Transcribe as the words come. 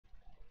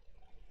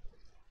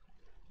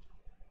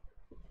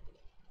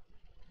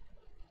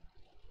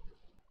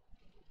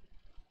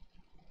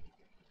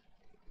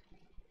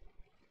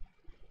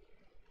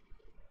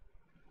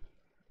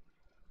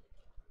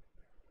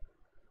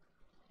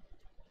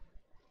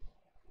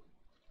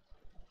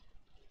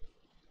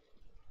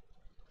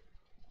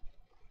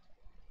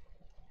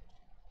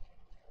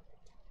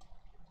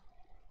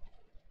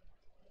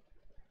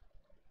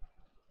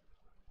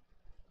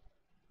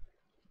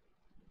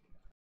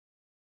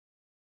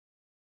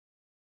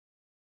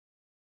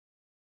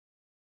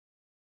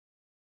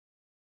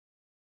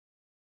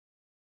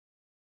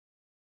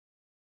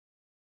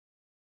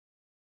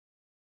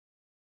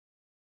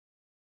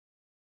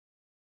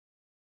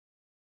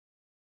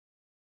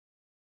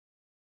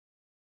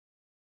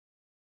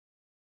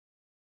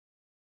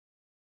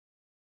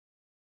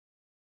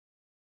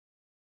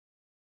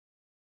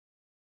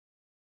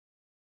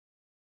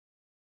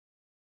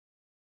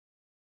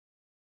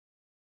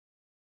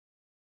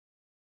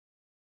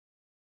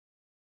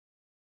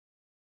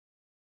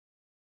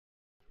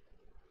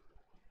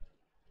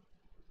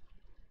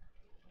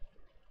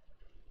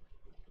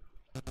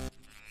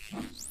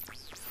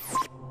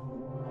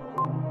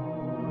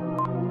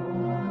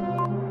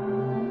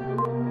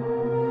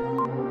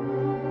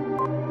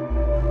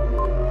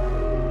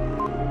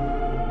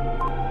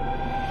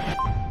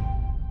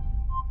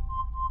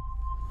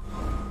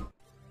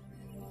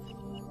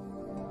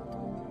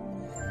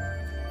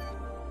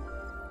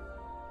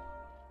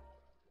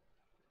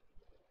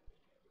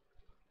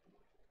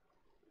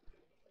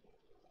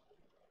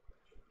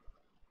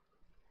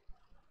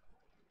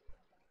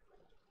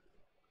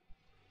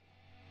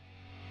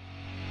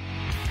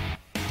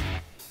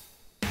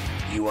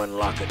to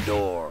unlock a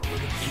door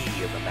with a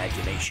key of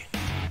imagination.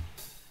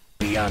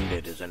 Beyond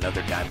it is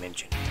another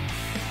dimension.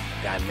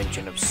 A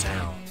dimension of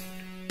sound.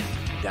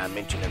 A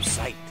dimension of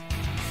sight.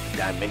 A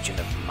dimension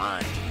of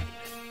mind.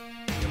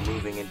 You're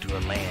moving into a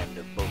land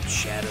of both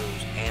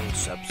shadows and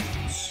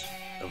substance.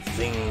 Of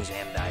things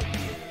and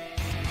ideas.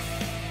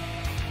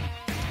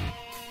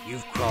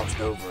 You've crossed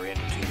over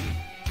into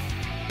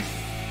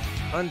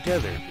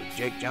Untethered with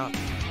Jake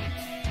Johnson.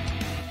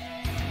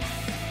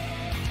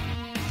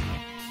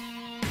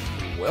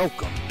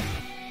 Welcome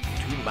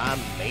to my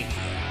mania.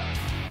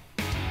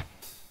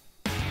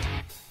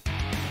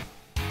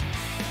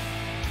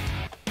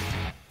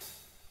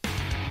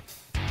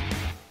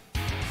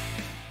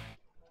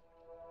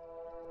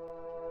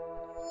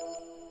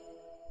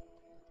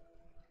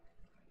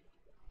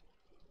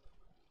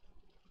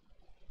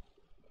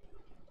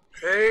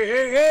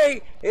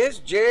 Hey, it's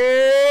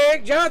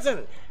Jake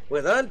Johnson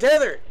with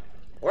Untethered.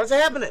 What's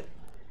happening?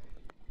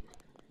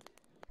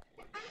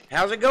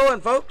 How's it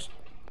going, folks?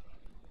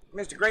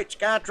 Mr. Great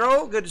Sky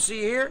Troll, good to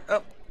see you here.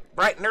 Up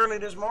bright and early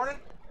this morning.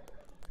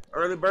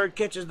 Early bird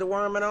catches the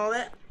worm and all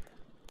that.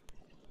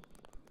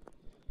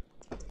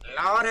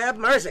 Lord have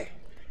mercy.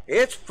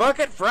 It's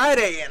Phukett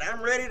Friday and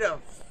I'm ready to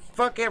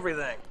fuck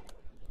everything.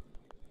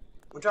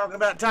 We're talking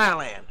about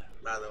Thailand,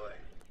 by the way.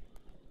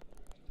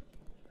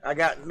 I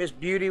got Miss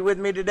Beauty with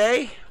me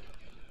today.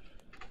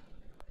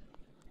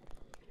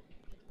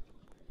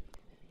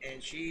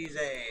 And she's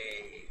a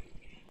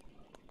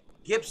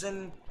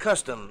Gibson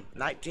Custom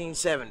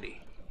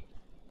 1970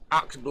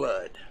 Ox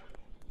Blood,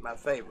 my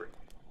favorite.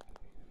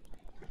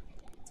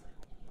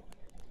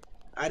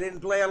 I didn't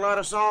play a lot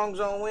of songs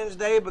on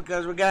Wednesday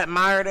because we got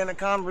mired in a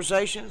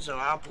conversation, so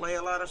I'll play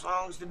a lot of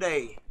songs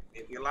today.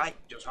 If you like,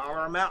 just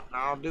holler them out and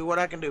I'll do what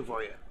I can do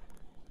for you.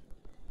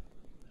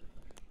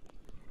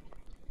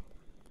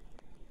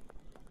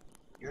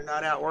 You're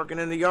not out working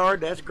in the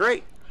yard, that's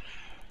great.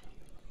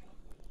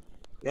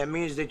 That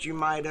means that you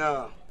might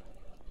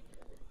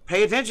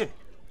pay attention.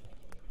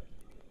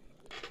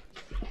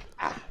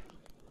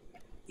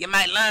 You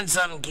might learn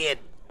something, kid.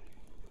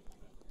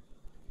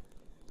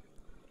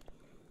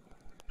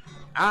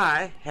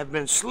 I have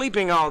been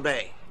sleeping all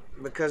day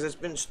because it's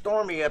been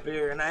stormy up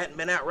here and I hadn't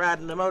been out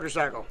riding the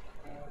motorcycle.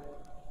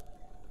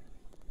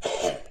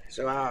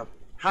 So I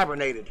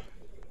hibernated.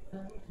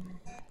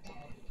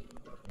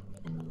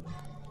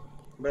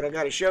 But I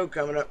got a show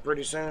coming up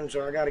pretty soon,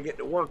 so I got to get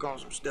to work on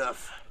some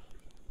stuff.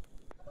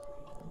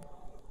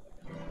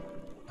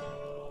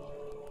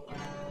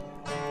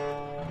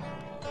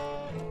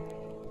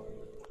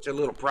 It's a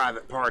little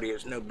private party,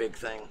 it's no big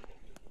thing.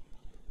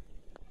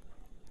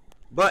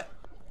 But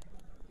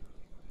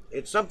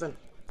it's something.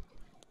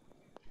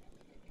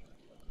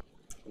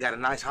 Got a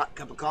nice hot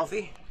cup of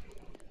coffee.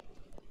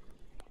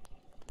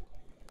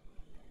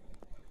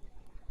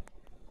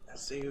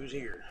 Let's see who's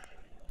here.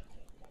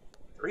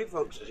 3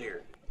 folks is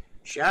here.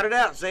 Shout it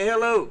out, say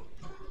hello.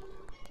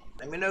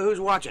 Let me know who's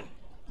watching.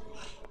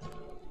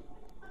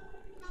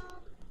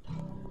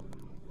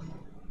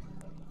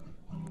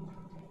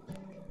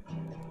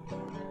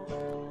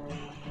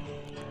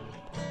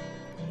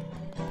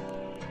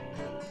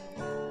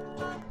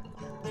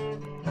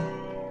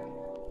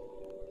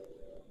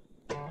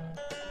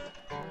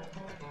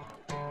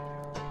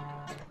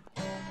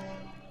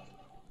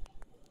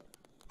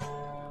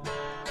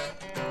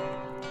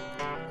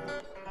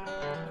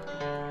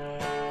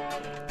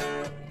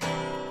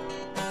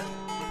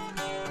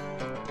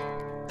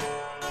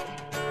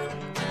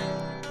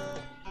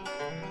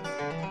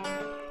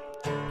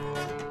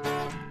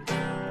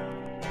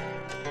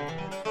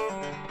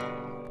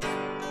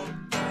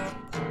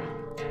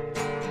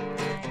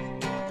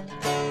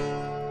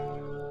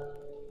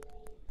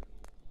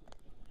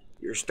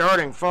 You're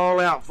starting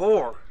Fallout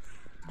 4.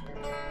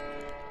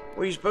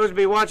 Well, you're supposed to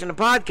be watching a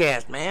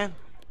podcast, man.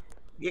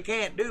 You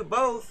can't do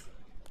both,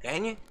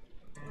 can you?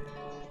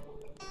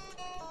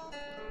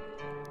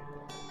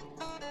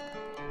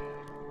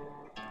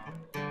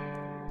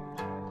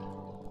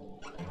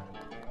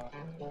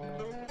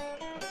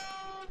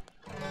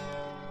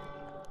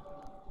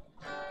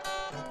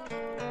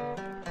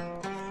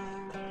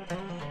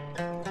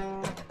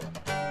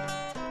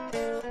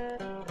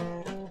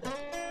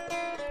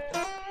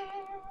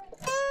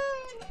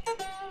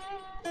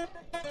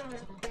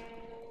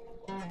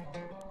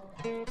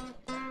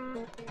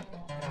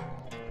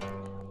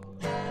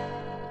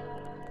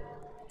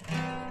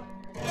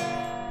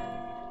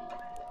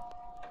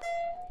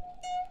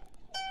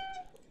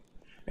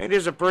 It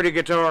is a pretty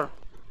guitar.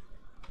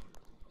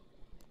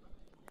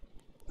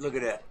 Look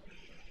at that.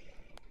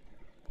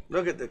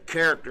 Look at the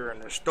character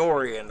and the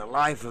story and the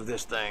life of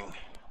this thing.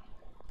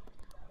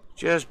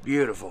 Just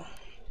beautiful.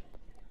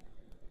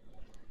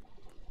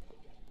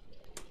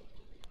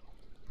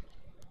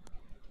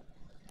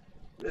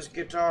 This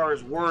guitar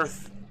is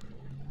worth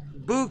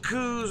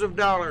bukus of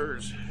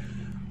dollars.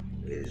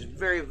 It is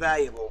very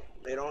valuable.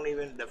 They don't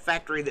even, the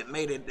factory that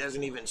made it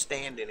doesn't even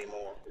stand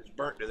anymore. It's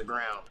burnt to the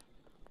ground.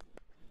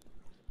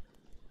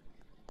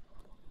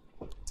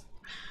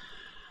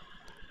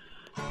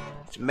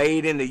 It's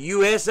made in the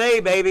USA,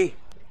 baby.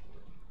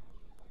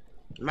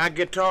 My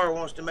guitar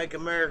wants to make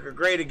America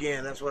great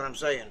again. That's what I'm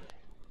saying.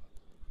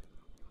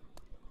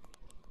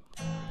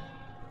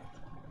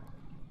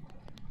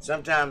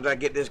 Sometimes I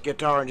get this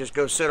guitar and just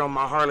go sit on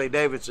my Harley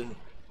Davidson,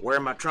 wear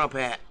my Trump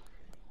hat,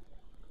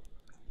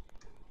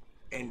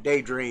 and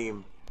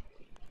daydream.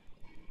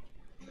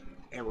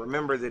 And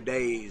remember the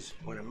days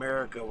when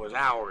America was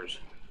ours.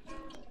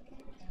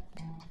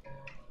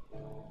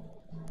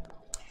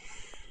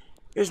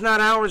 It's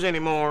not ours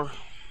anymore.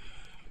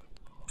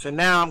 So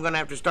now I'm going to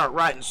have to start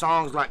writing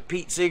songs like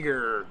Pete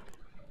Seeger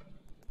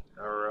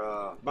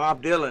or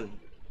Bob Dylan.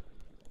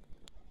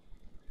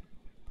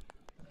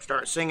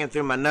 Start singing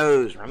through my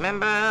nose.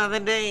 Remember the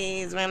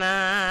days when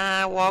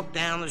I walked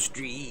down the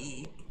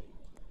street.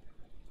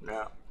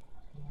 No.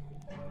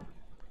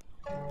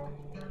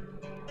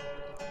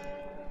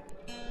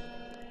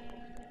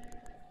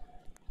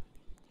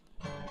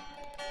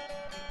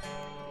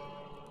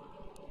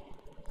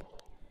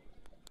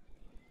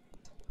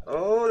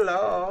 Oh,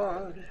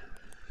 Lord.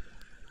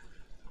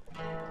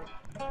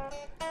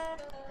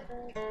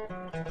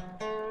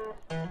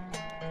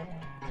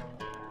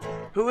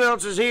 Who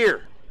else is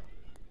here?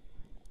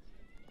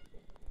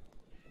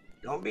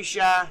 Don't be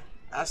shy.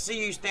 I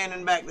see you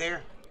standing back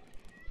there.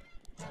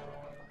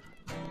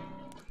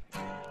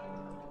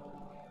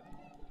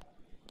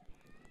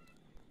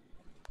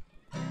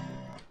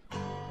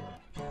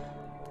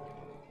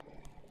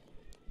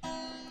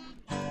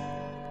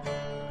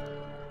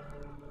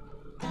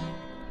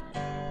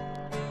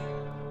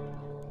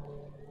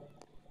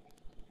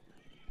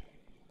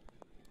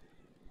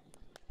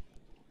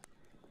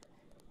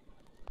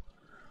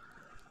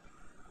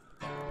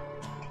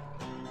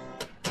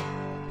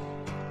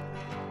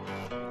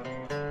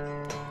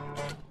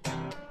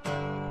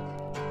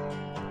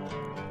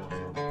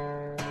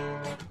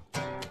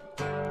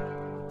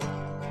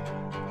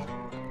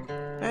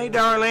 Hey,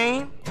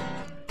 Darlene.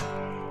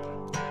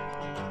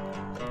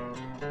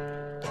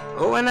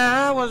 Oh, when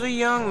I was a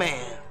young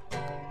man,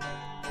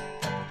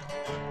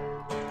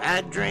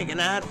 I'd drink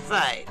and I'd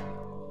fight.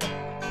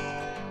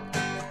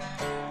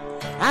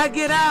 I'd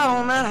get out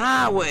on that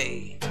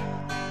highway.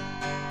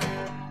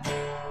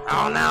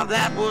 Oh, now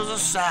that was a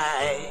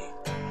sight.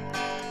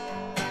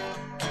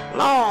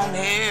 Long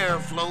hair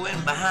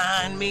flowing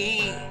behind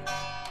me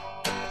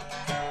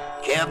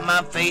kept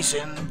my face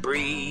in the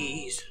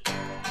breeze.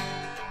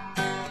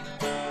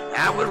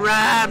 I would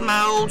ride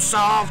my old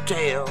soft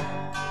tail,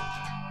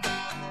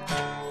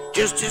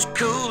 just as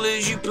cool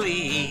as you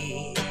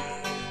please.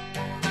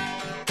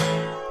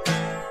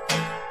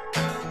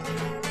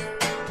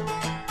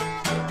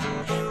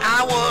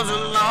 I was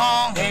a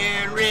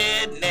long-haired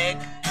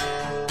redneck.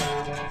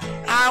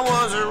 I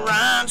was a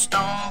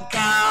rhinestone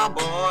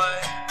cowboy.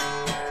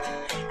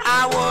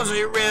 I was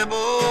a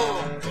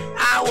rebel.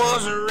 I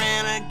was a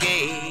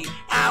renegade.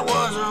 I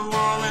was a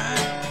woman.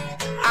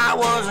 I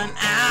was an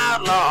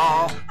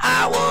outlaw.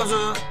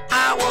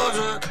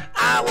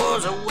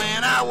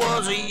 When I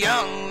was a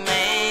young man.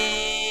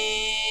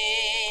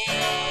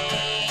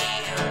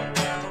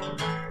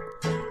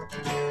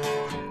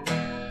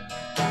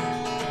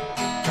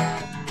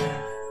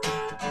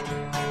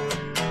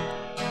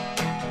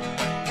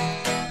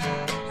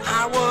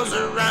 I was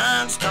a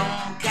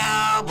rhinestone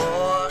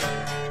cowboy.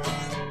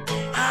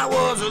 I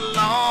was a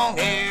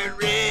long-haired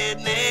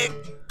redneck.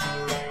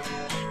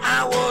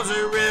 I was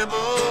a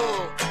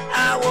rebel.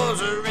 I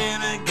was a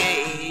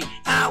renegade.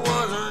 I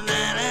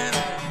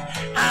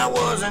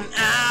was an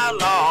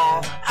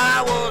outlaw.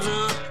 I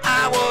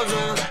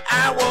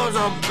was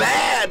a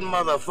bad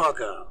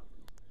motherfucker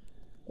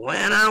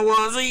when I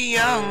was a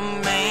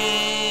young man.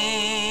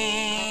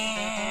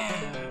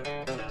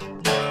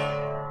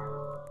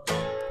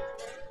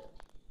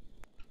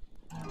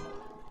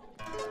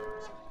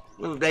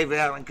 Little David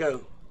Allan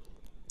Coe.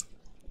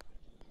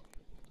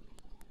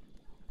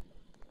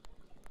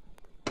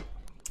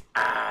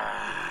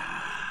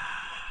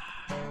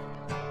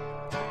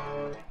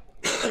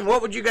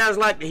 What would you guys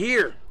like to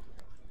hear?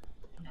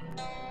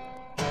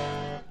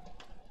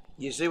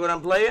 You see what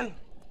I'm playing?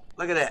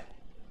 Look at that.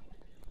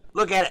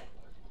 Look at it.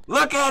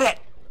 Look at it.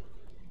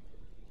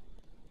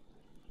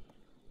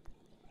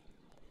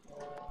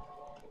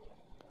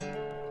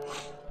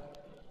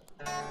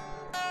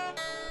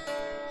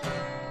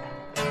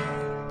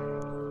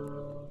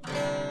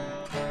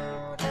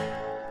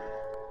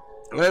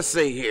 Let's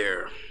see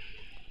here.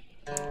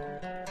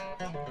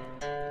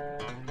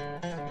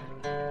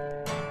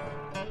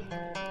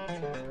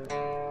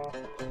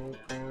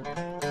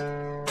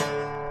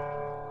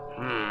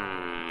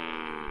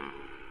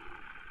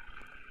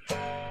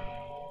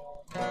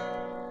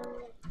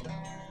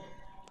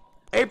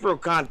 April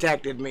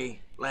contacted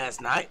me last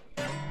night.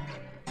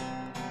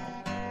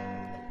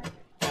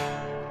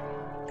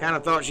 Kind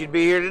of thought she'd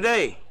be here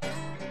today.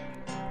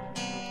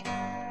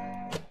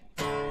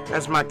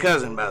 That's my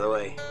cousin, by the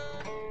way.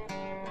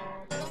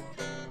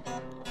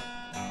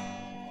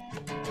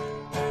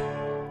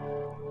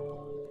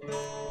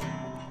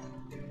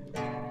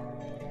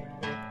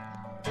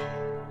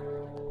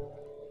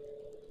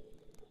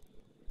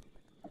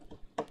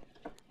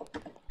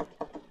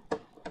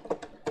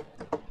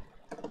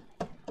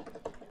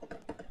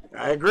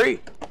 I agree.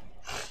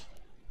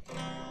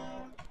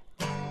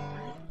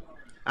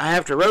 I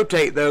have to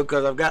rotate though,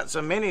 because I've got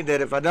so many that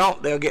if I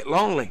don't, they'll get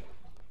lonely.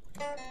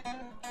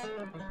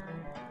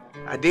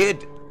 I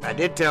did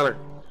tell her.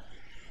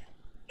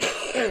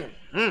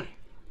 Kind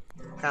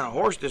of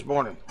hoarse this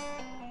morning.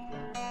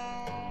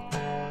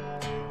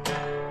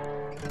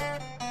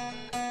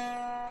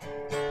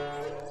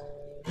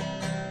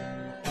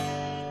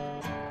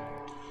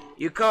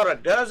 You caught a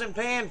dozen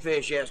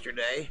panfish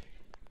yesterday.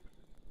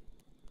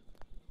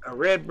 A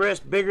red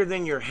breast bigger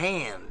than your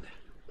hand.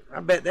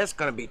 I bet that's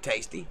going to be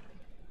tasty.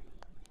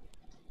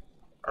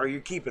 Or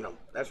you're keeping them.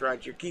 That's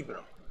right, you're keeping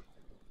them.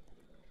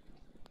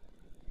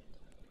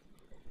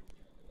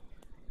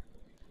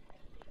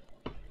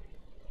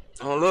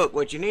 Oh, look,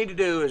 what you need to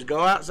do is go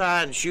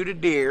outside and shoot a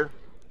deer,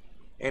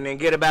 and then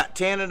get about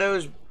 10 of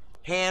those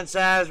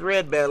hand-sized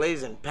red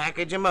bellies and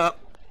package them up,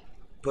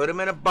 put them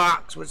in a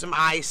box with some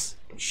ice,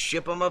 and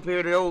ship them up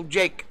here to old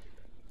Jake.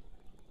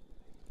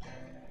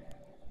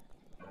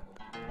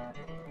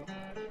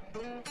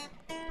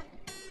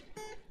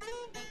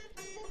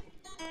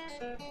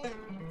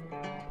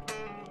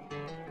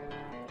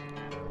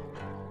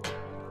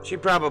 She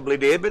probably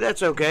did, but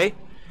that's okay.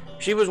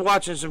 She was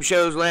watching some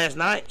shows last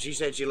night. She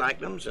said she liked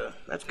them, so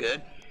that's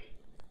good.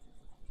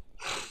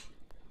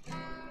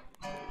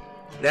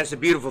 That's the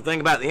beautiful thing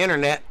about the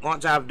internet.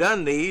 Once I've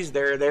done these,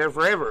 they're there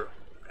forever.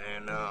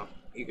 And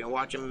you can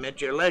watch them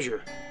at your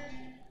leisure.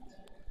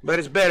 But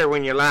it's better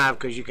when you're live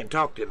because you can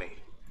talk to me.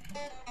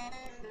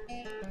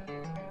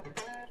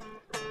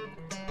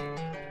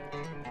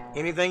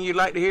 Anything you'd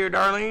like to hear,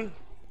 Darlene?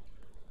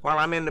 While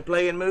I'm in the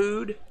playing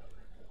mood?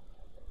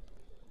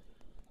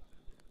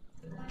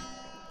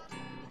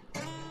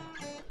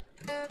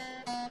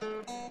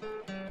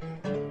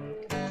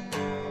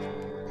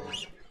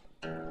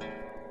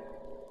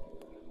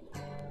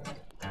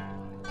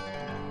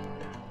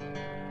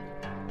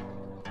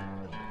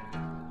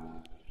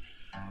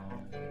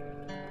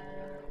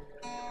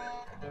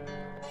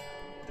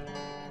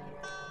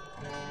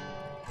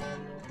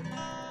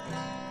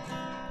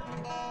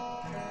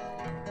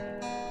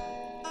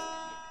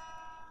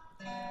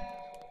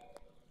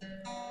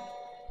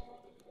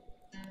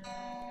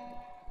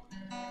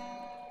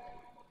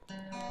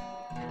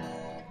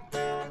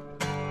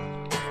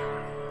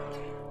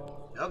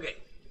 Okay,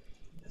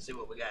 let's see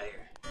what we got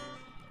here.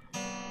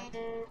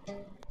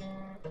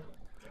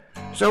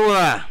 So,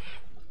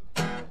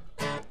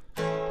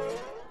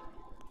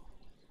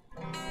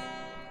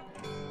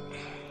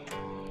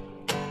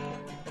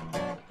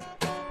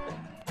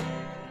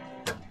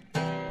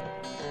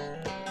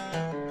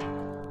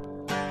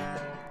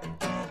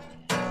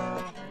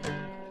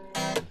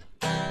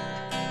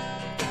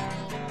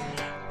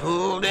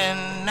 pulled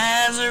in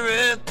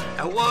Nazareth,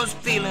 I was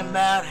feeling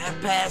about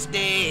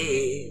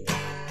 8:30.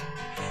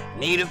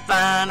 Need to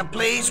find a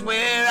place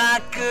where I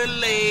could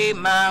lay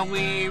my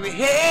weary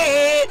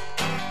head.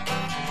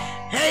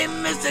 Hey,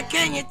 mister,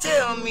 can you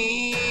tell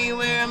me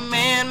where a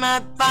man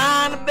might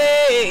find a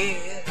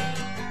bed?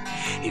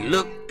 He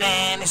looked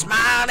and he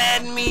smiled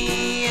at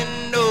me,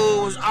 and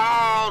that was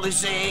all he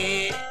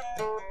said.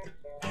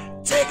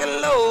 Take a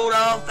load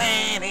off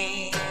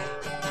Annie,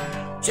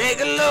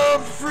 take a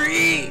load for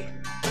free.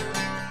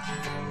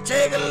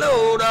 Take a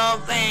load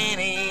off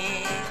Annie.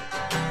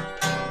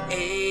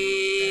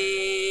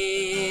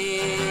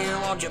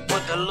 You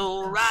put the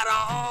load right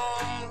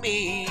on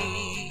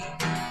me.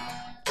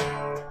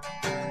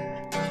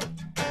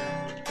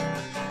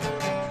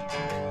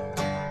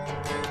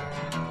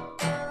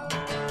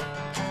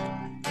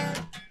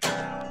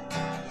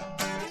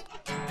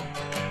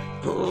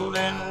 Pulled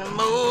in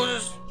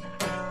Moses.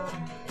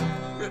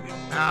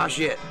 Oh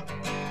shit.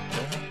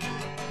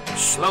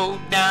 Slow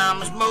down,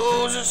 Miss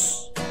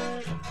Moses.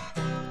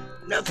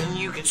 Nothing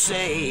you can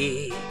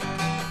say.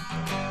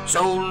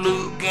 So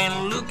Luke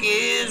and Luke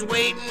is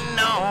waiting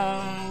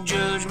on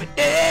Judgment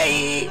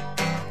Day.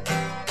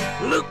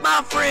 Luke,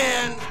 my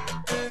friend,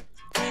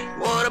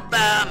 what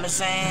about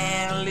Miss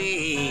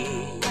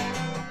Annalie?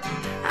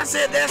 I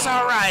said, that's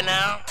all right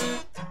now.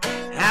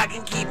 I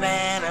can keep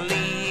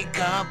Annalie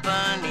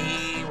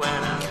company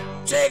when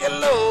I take a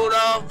load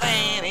off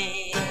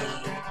Annie.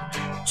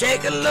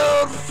 Take a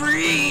load for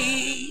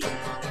free.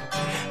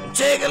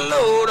 Take a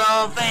load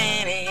off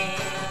Annie.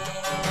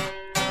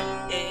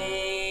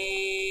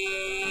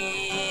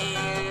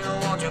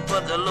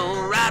 Put the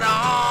load right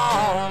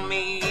on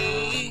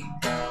me.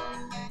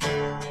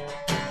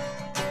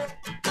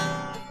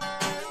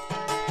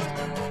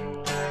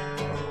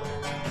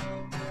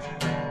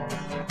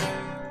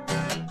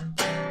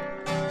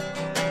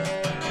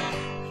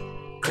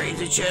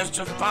 Crazy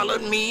Chester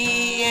followed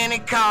me and he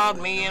called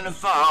me in the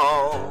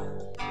fall.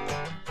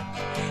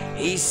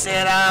 He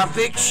said, I'll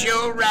fix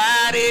your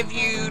ride if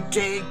you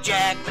take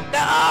Jack the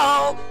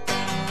dog.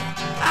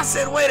 I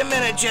said, wait a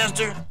minute,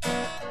 Chester.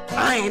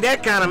 I ain't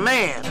that kind of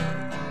man.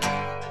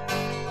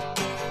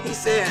 He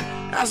said,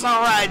 that's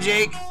all right,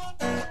 Jake.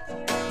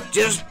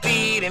 Just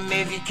feed him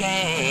if you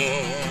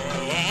can.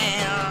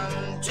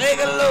 Take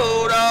a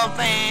load off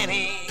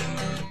Annie.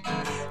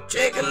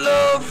 Take a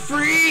load for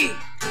free.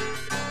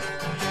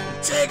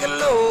 Take a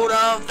load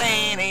off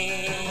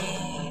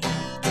Annie.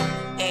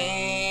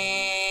 And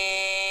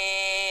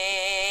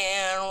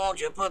won't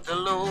you put the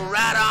load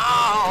right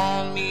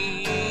on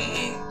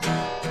me?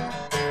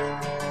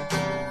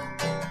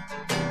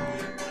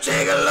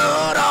 Take a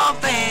load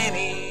off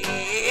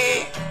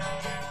Annie.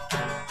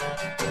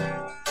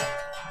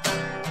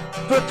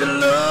 Put the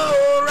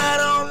load right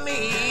on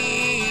me.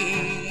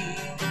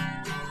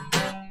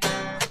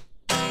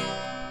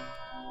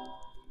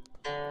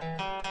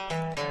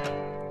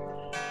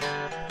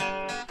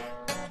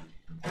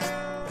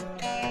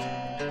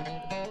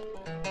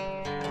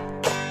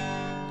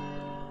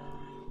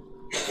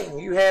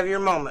 You have your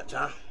moments,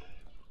 huh?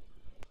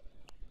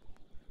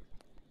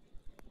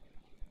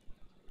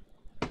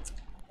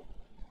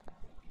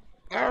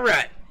 All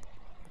right.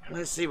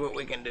 Let's see what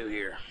we can do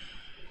here.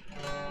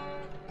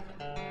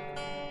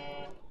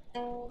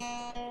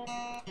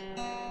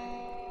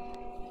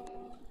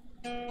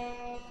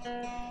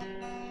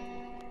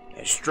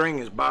 That string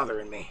is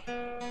bothering me.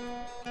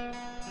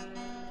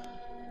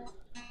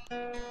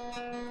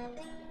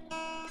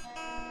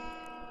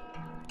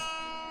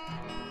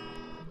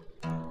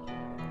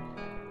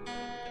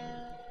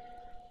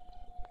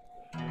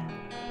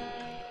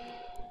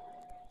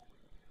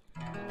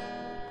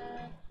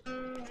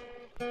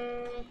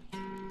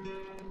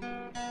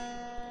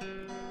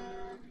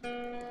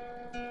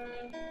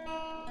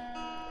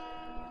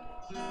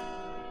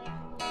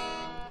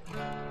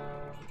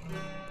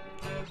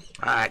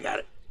 I got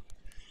it.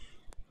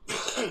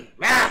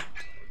 Ah!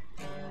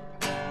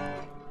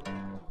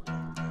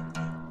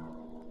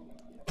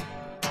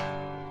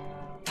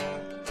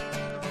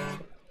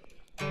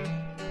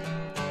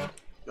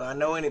 Do I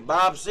know any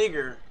Bob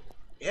Seger?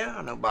 Yeah,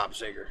 I know Bob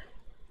Seger.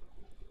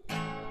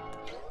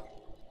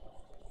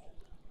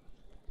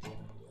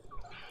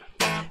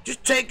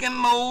 Just taking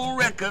more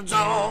records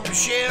off the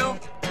shelf.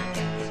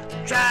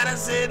 Try to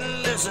sit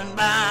and listen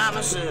by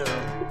myself.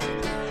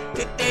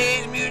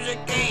 Today's music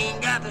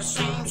ain't got the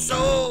same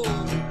soul.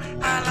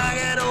 I like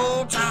that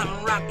old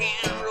time rock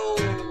and roll.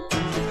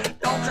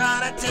 Don't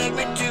try to take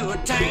me to a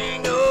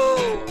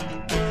tango.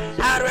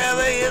 I'd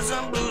rather hear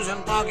some blues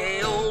and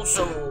funky old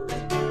soul.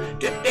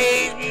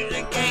 Today's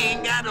music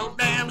ain't got no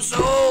damn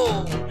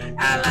soul.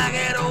 I like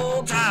that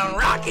old time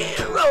rock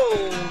and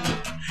roll.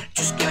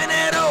 Just give me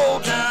that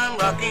old time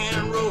rock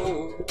and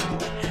roll.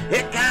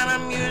 That kind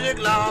of music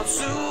lost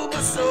to my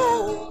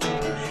soul.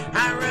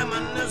 I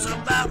reminisce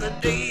about the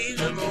days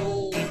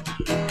ago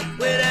with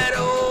that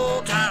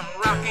old time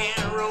rock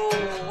and roll.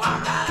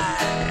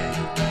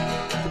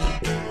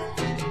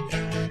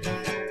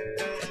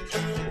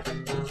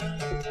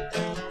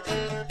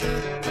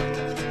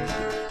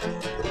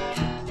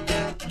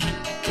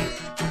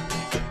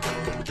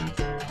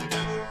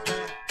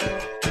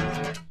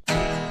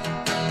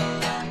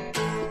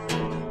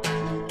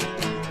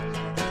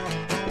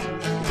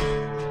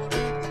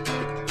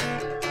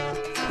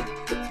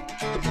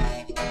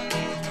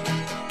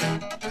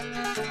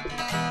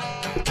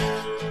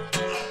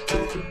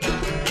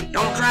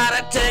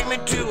 Take me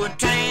to a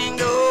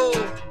tango.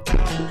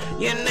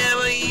 You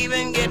never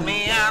even get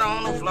me out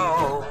on the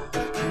floor.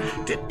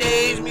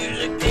 Today's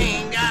music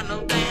ain't got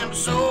no damn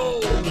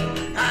soul.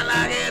 I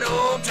like that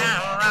old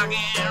time rock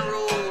and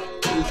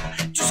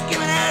roll. Just give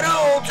me that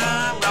old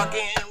time rock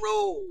and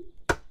roll.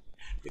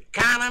 The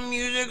kind of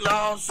music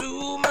lost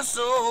to my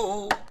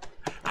soul.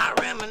 I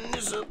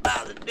reminisce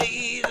about the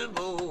days of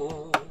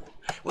old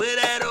with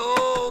that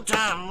old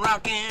time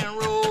rock and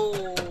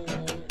roll.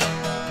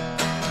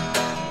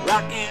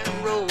 Rock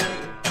and roll,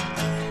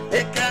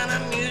 that kind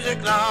of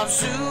music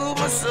lost to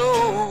my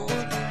soul.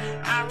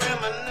 I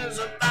reminisce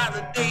about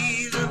the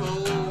days of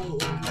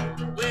old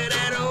with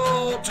that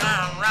old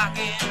time rock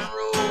and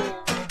roll.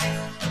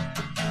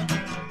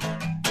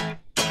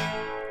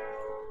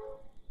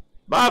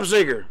 Bob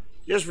Seger,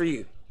 just for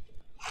you.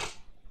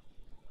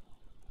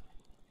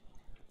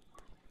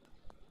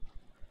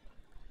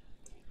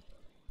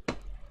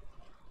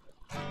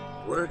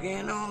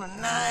 Working on the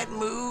night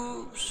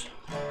moves.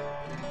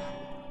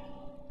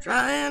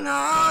 Trying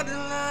hard to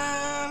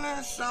learn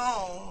a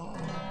song.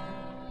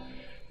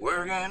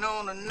 Working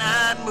on the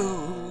night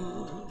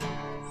move.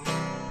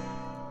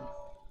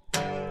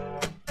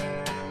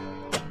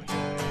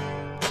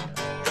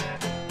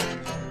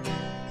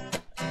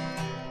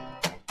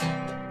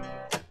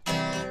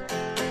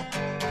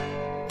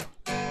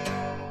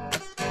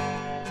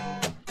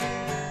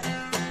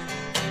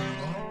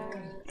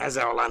 That's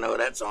all I know of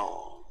that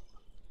song.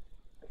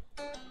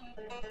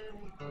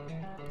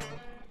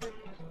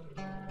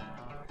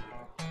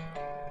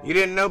 You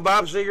didn't know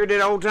Bob Seger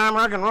did old time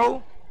rock and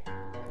roll?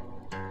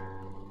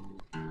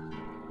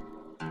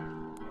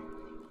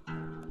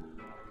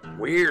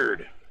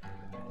 Weird.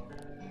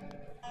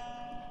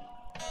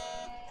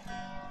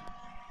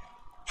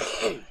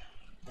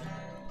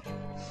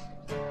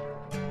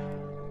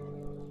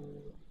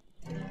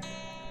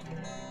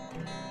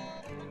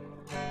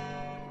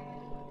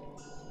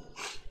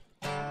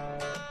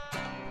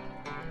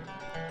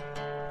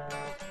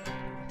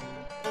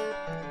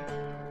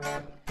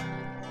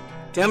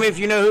 Tell me if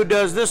you know who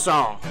does this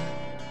song.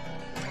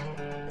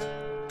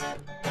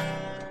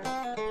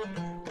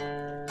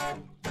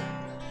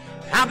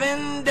 I've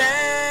been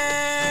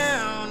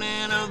down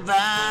in a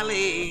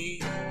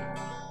valley,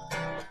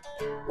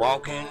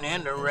 walking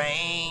in the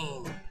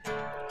rain.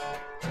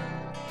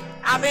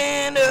 I've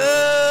been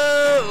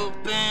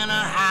up in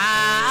a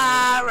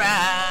high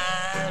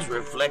rise,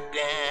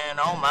 reflecting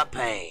on my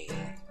pain.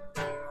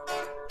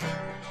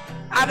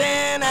 I've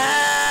been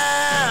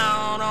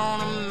out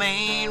on a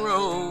main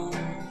road,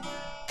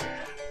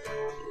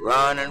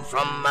 running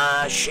from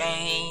my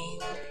shame.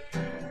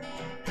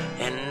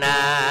 And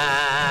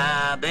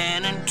I've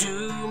been in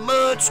too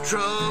much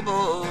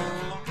trouble,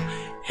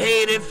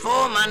 hated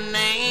for my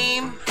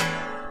name.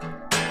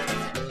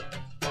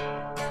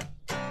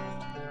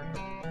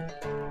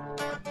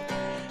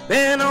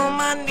 Been on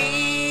my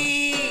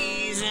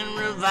knees in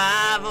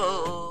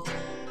revival,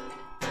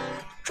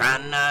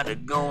 trying not to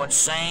go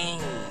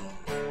insane.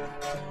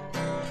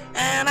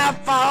 And I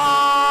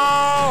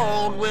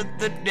fought with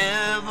the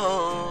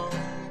devil,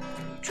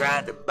 he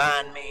tried to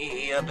bind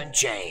me up in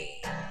chains.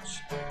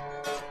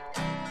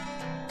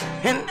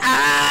 And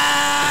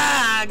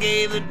I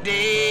gave a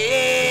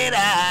dead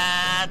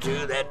eye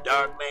to that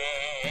dark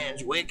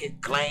man's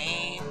wicked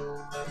claim.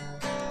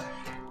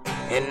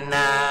 And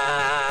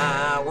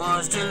I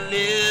was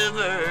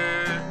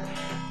delivered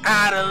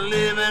out of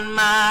living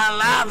my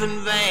life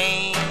in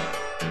vain.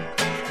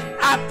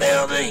 I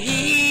felt the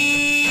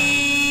heat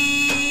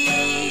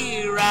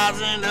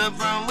rising up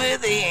from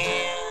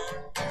within.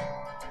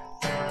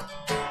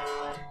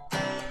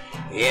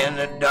 In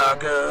the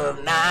dark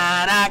of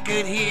night I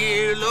could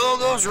hear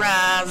logos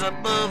rise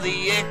above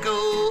the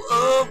echo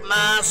of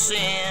my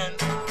sin.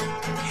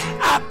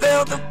 I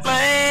felt the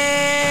flame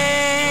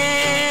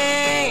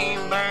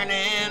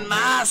burning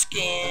my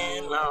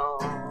skin,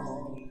 Lord.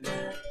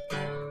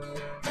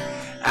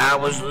 I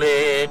was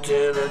led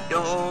to the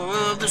door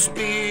of the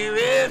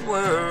spirit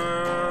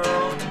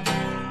world,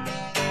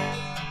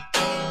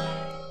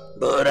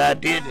 but I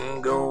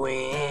didn't go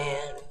in.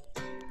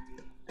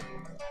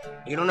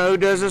 You don't know who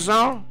does this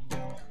song?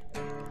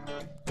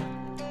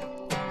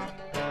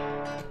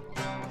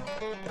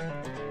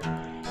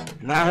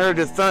 And I heard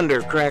the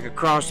thunder crack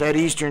across that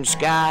eastern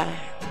sky,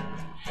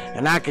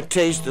 and I could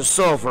taste the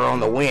sulfur on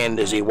the wind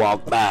as he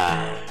walked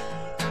by.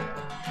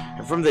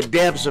 And from the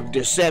depths of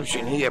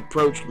deception he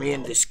approached me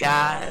in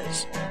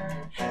disguise.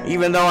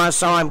 Even though I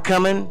saw him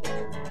coming,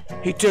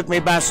 he took me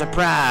by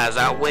surprise.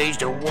 I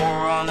waged a war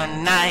on the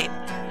night.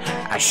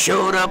 I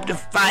showed up to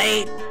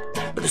fight,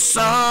 but the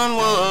sun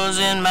was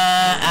in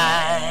my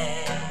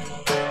eyes.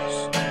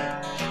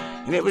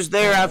 And it was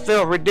there I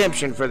felt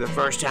redemption for the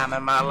first time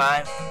in my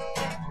life,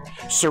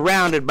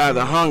 surrounded by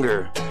the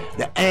hunger,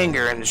 the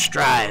anger, and the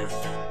strife.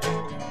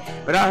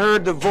 But I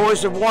heard the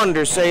voice of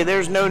wonder say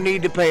there's no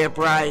need to pay a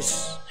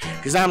price,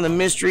 'cause I'm the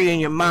mystery in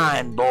your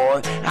mind,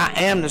 boy. I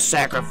am the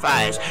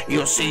sacrifice.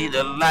 You'll see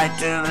the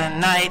light of the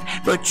night,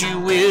 but you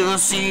will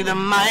see the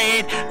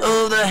might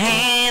of the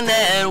hand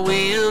that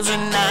wields a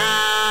knife.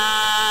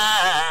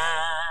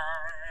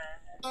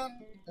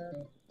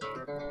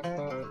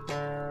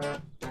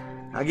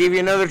 I'll give you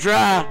another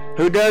try.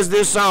 Who does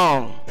this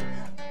song?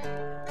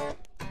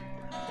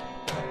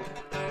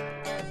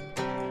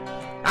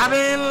 I've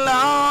been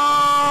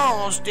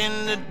lost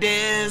in the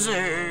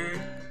desert.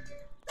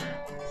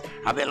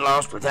 I've been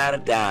lost without a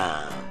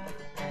dime.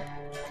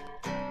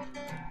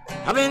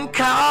 I've been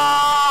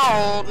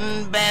caught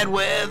in bad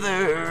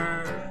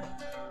weather.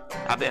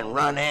 I've been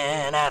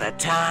running out of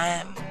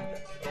time.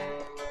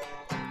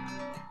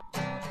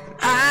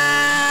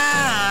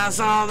 I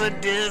saw the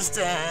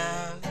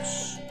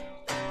distance,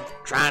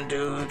 trying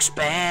to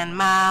expand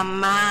my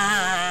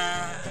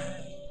mind.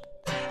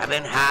 I've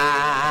been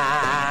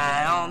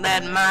high on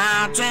that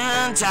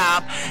mountain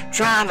top,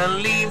 trying to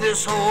leave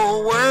this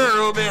whole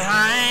world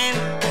behind.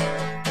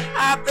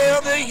 I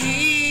feel the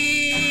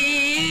heat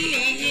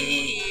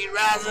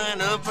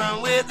rising up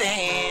from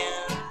within.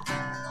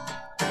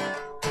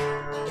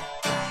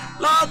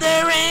 Lord,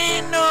 there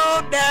ain't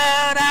no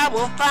doubt I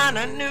will find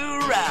a new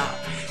route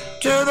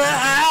to the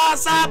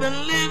house I've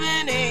been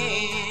living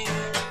in.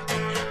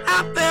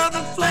 I feel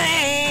the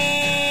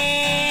flame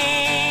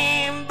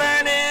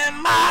burning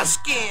my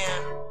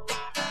skin.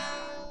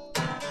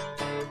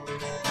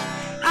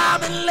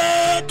 I've been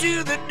led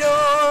to the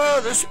door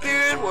of the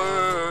spirit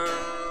world,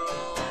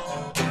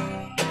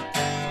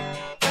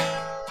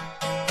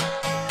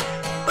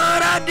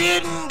 but I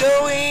didn't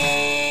go in.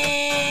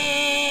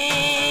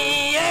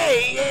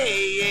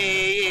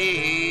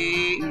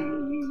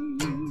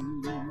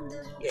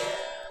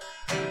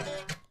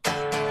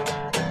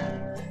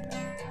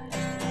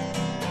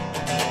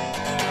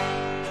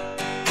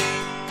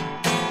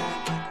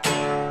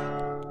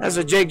 That's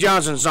a Jake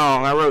Johnson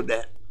song. I wrote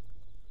that.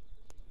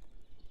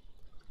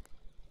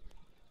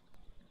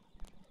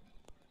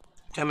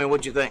 Tell me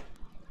what you think.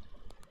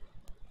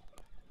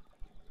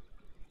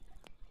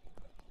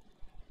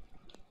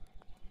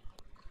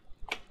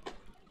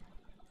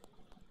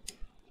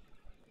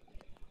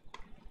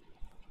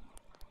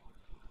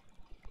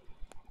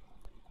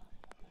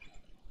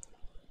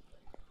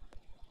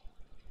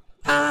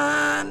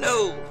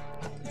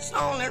 It's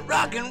only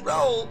rock and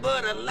roll,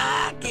 but I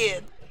like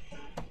it.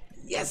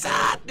 Yes,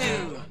 I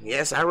do.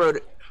 Yes, I wrote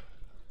it.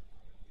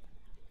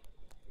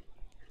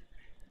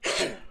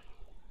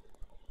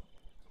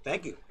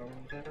 Thank you.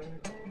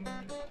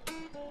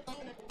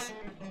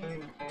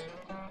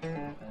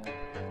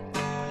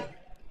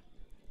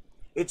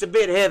 It's a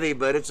bit heavy,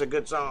 but it's a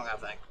good song, I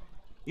think.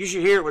 You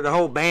should hear it with the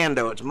whole band,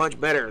 though. It's much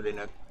better than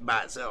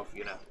by itself,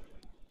 you know.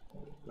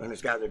 And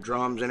it's got the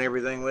drums and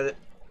everything with it.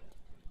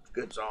 It's a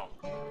good song.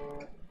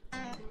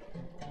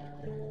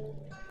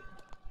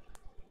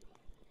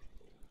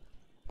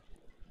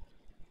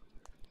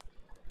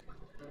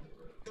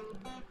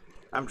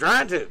 I'm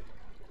trying to.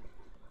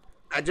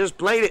 I just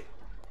played it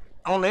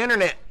on the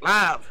internet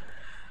live.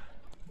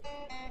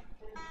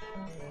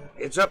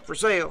 It's up for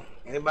sale.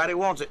 Anybody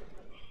wants it?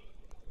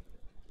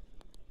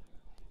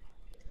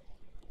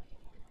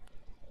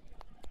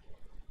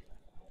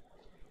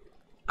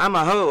 I'm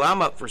a hoe.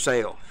 I'm up for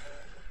sale.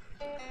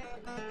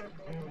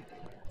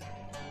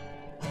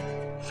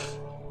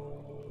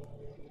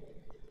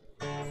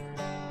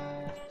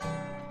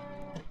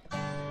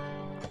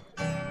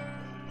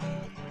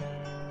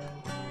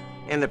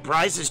 And the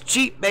price is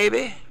cheap,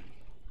 baby.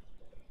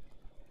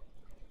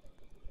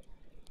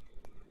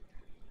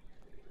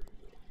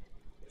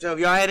 So have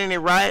y'all had any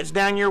riots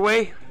down your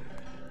way?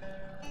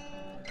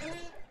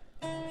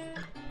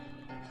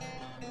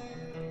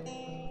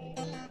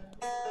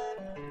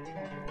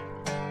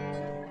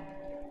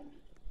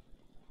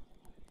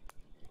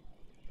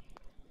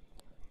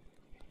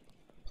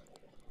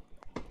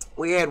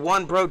 We had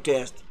one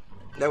protest.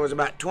 There was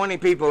about 20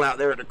 people out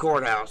there at the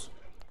courthouse.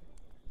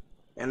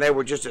 And they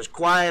were just as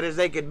quiet as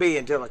they could be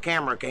until a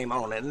camera came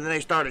on. And then they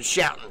started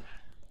shouting,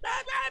 blah,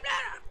 blah,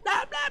 blah,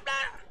 blah, blah,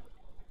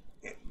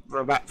 blah, for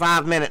about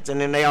 5 minutes,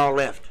 and then they all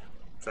left.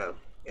 So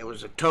it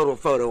was a total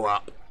photo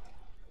op.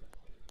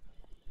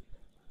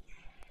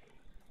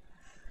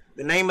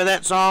 The name of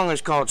that song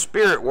is called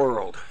Spirit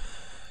World.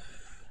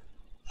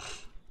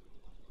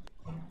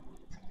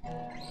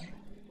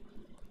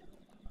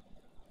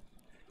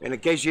 And in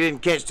case you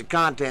didn't catch the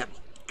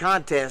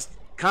context,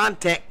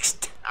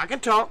 I can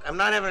talk, I'm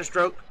not having a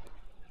stroke.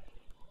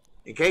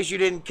 In case you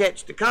didn't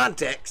catch the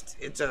context,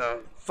 it's a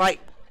fight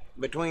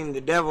between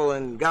the devil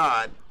and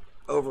God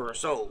over a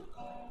soul.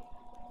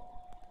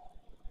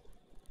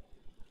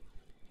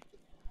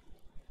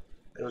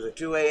 There was a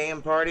 2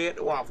 a.m. party at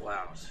the Waffle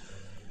House.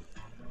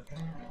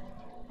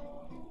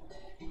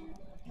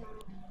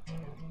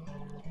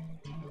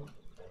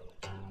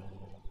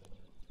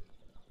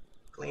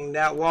 Cleaned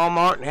out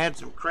Walmart and had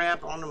some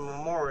crap on the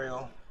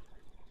memorial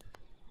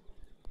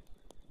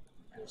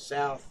in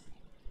South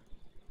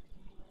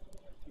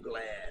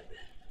Glad.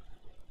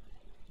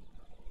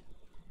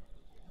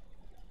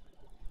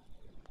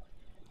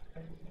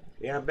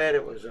 Yeah, I bet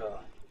it was a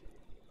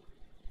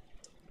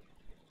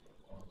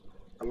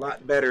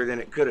lot better than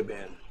it could have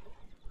been.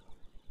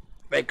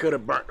 They could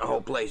have burnt the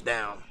whole place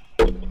down.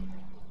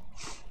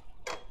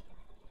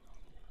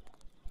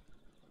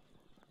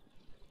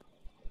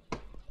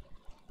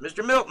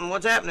 Mr. Milton,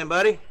 what's happening,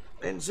 buddy?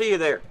 Didn't see you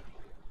there.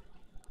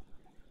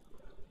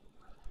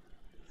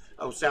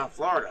 Oh, South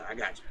Florida, I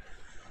got you.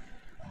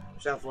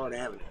 South Florida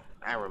Avenue.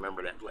 I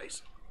remember that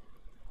place.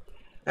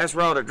 That's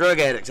where all the drug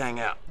addicts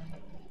hang out.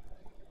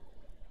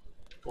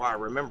 That's why I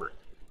remember it.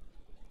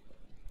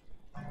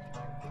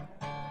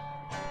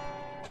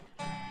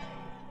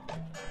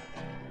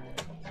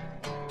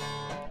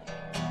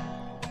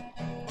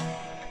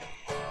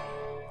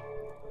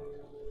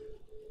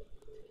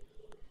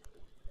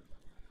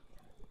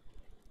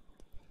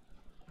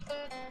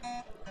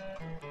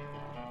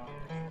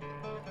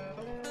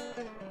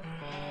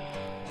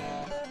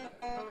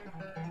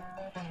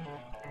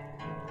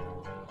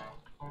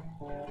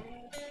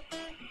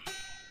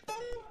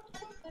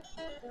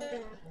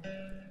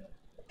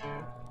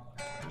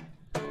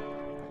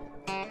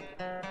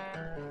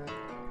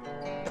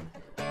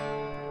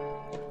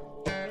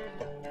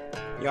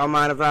 Y'all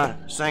mind if I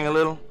sing a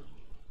little?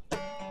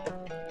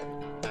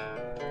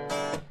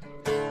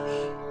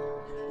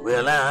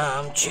 Well,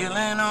 I'm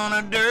chilling on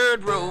a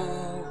dirt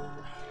road,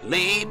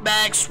 laid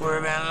back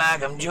swerving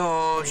like I'm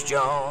George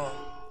Jones.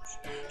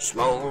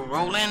 Smoke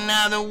rolling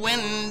out the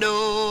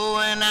window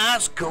and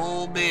ice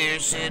cold beer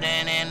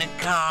sitting in the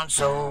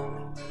console.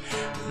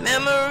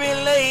 Memory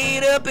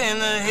laid up in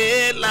the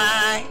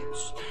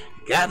headlights,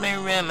 got me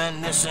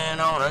reminiscing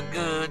on a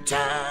good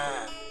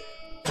time.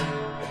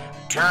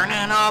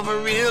 Turning off a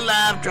real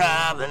life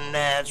driving,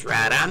 that's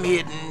right, I'm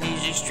hitting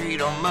easy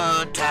street on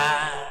mud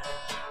tires.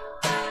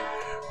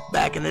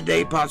 Back in the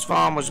day, Potts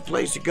Farm was the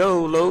place to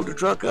go. Load the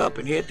truck up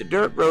and hit the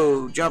dirt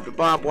road. Jump the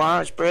barbed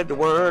wire, spread the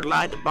word,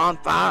 light the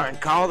bonfire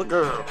and call the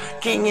girl.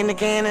 King in the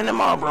can and the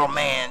Marlboro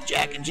man.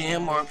 Jack and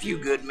Jim were a few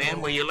good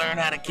men where you learn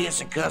how to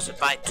kiss and cuss and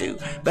fight too.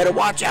 Better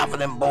watch out for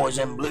them boys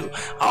in blue.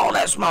 All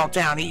that small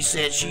town, he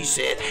said, she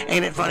said.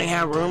 Ain't it funny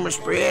how rumors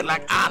spread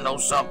like I know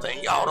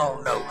something y'all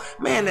don't know?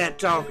 Man, that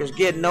talk is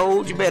getting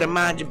old. You better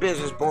mind your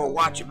business, boy.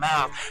 Watch your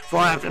mouth before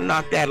I have to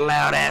knock that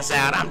loud ass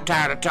out. I'm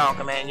tired of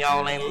talking, man.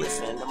 Y'all ain't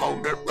listening. Them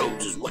old dirt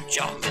roads is what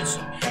y'all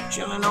missing.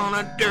 chilling on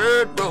a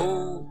dirt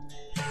road,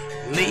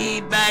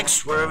 laid back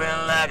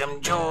swerving like I'm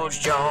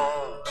George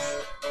Jones.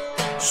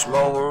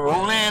 Smoke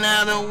rolling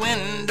out the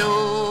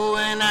window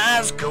and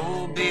ice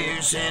cold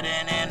beer sitting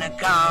in the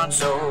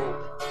console.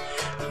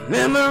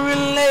 Memory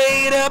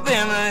laid up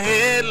in the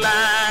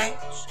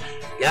headlights,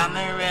 got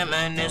me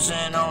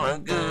reminiscing on a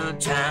good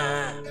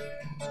time.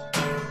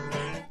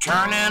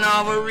 Turning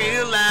off a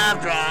real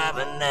life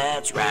driving,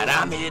 that's right,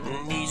 I'm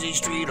hitting easy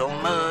street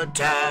on mud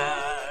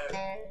tires.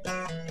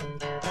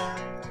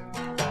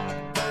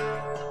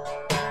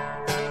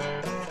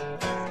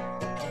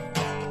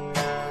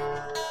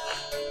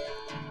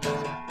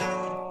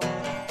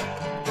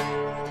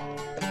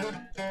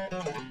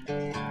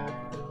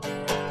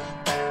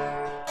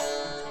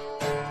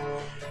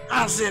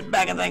 I'll sit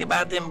back and think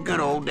about them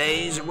good old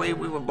days, the way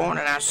we were born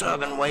in our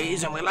southern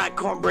ways, and we like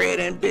cornbread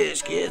and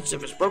biscuits.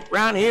 If it's broke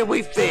around here,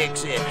 we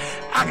fix it.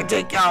 I can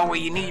take y'all where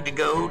you need to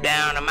go,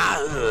 down to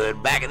my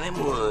hood, back in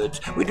them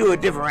woods. We do it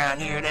different around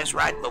here, that's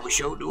right, but we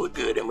sure do it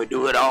good, and we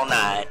do it all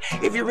night.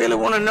 If you really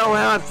want to know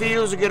how it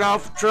feels to get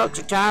off of trucks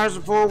or tires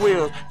or four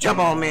wheels, jump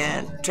on me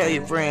and tell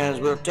your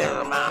friends, we'll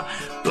tell them how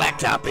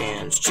blacktop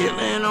ends.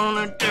 Chilling on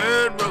a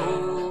dirt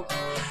road,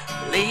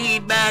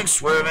 laid back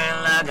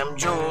swerving like I'm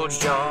George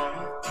Jones.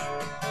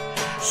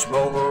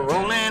 Smoke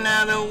rolling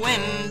out the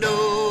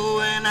window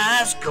and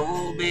ice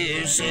cold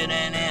beer sitting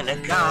in the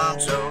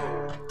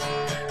console.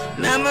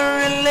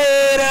 Memory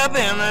lit up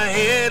in the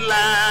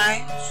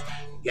headlights,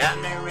 got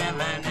me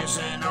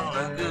reminiscing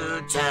on a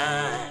good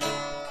time.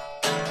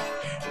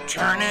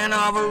 Turning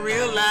off a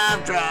real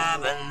life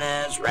driving,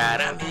 that's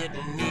right, I'm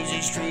hitting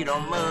easy street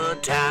on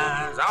mud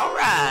tires.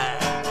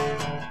 Alright.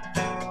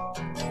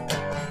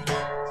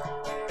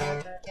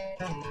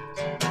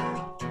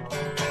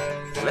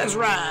 Let's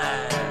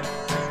ride.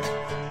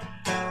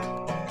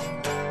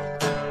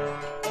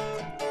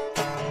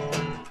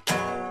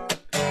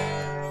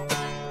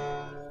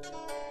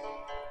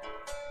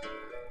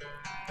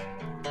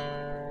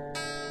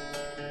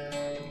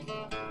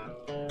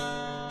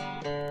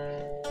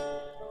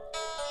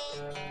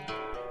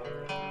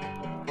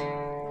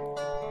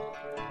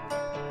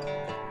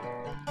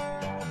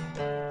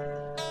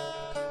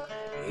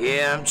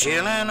 Yeah, I'm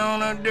chilling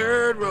on a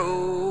dirt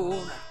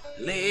road,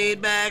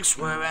 laid back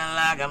swerving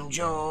like I'm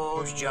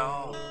George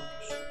Jones.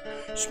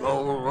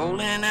 Smoke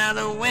rolling out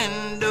the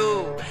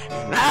window,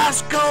 and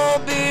ice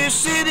cold beer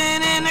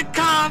sitting in the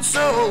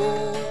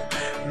console.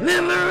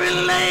 Memory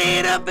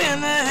laid up in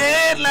the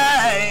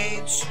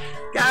headlights,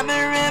 got me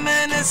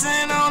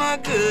reminiscing on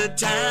a good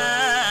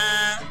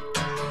time.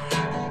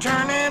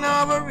 Turning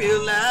off a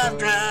real life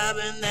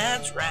driving,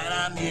 that's right,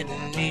 I'm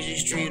hitting easy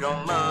street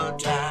on mud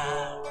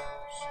tires.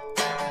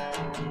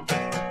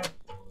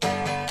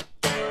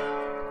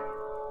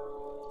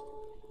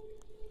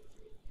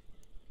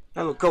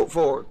 Hello, Colt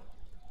forward.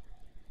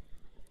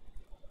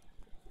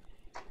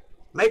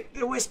 Make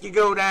the whiskey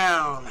go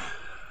down.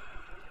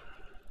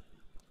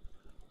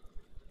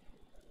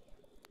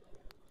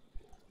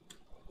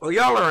 Well,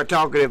 y'all are a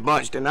talkative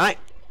bunch tonight.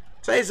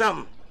 Say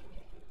something.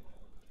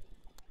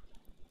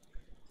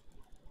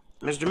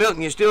 Mr.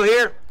 Milton, you still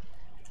here?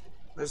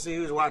 Let's see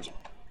who's watching.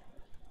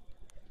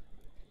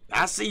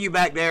 I see you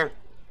back there.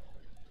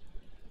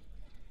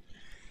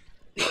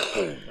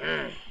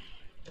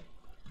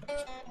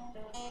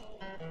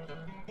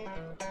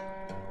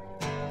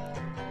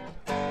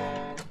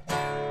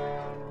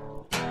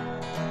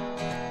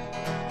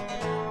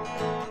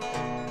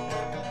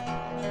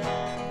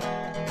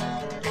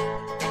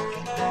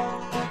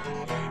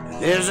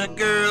 There's a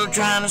girl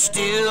trying to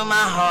steal my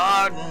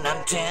heart and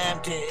I'm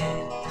tempted.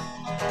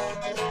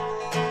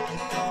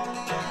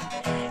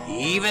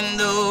 Even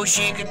though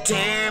she could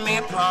tear me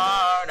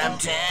apart, I'm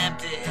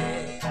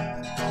tempted.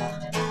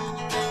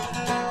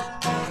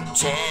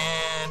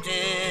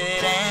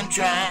 Tempted and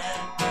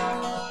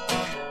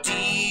trapped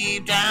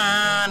deep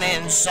down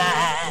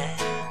inside.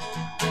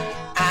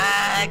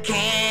 I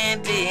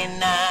can't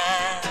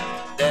deny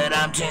that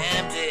I'm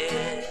tempted.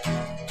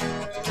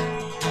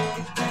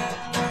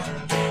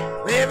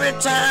 Every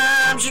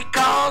time she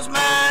calls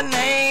my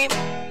name,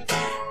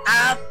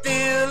 I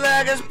feel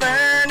like it's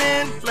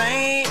burning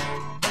flame.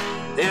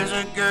 There's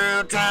a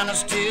girl trying to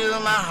steal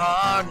my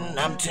heart and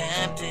I'm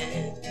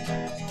tempted.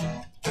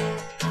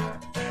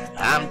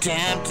 I'm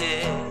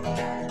tempted.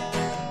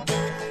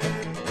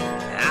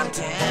 I'm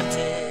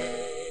tempted.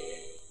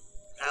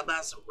 How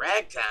about some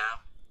ragtime?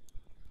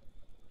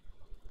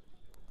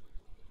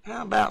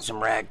 How about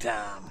some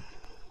ragtime?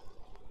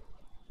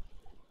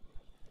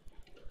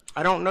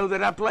 I don't know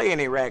that I play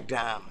any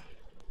ragtime.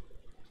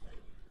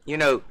 You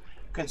know,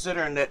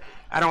 considering that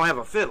I don't have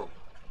a fiddle.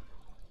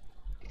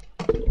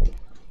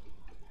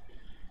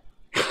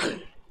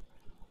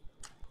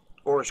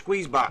 Or a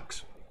squeeze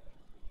box.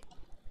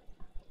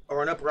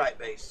 Or an upright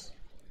bass.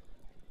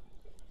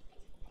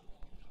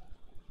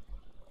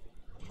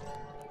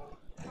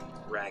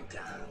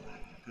 Ragtime.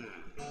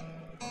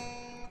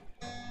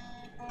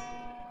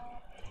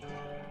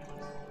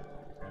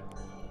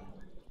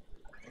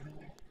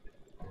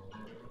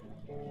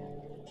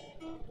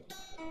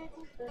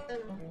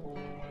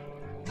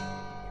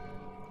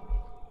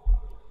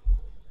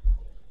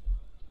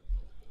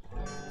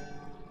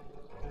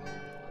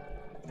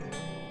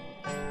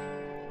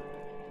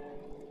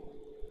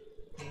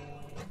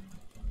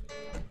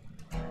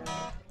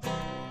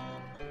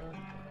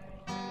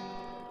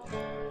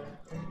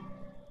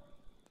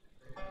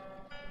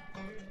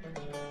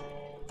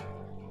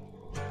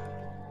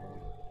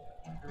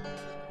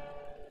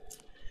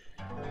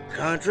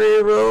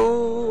 Country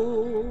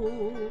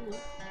road,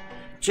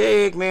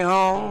 take me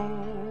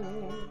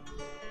home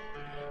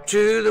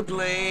to the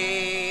place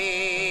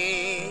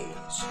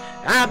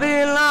I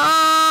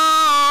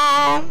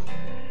belong.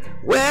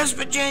 West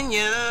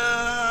Virginia,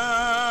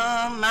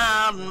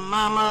 Mountain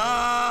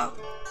Mama,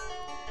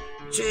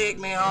 take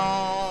me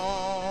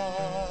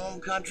home,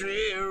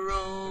 country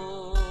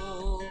road.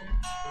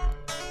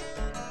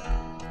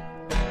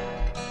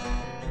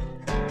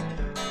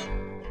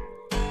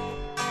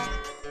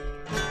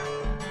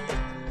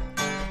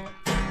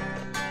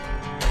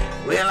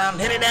 Well, I'm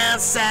headed down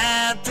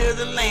south to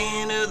the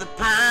land of the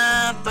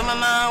pine, thumbing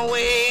my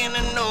way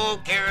into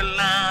North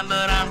Carolina,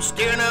 but I'm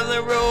steering up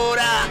the road.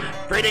 I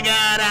pray to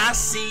God I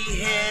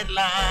see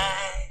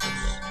headlights.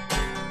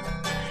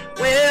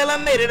 Well, I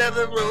made it up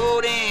the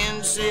road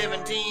in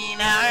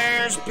 17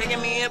 hours, picking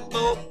me a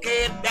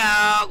bouquet of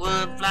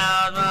dogwood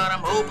flowers, but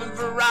I'm hoping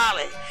for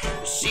Raleigh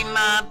to see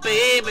my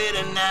baby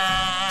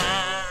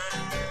tonight.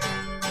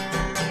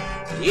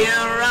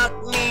 Yeah, rock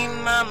me,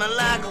 mama,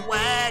 like a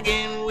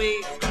wagon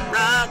wheel.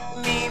 Rock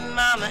me,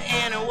 mama,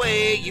 any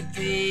way you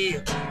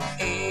feel.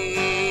 Hey,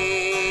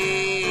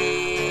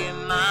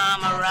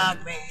 mama,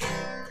 rock me.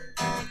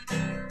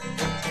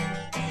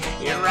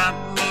 You rock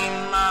me,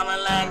 mama,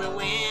 like the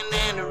wind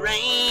and the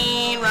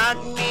rain. Rock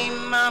me,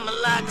 mama,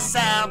 like a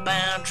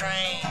southbound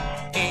train.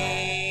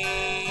 Hey,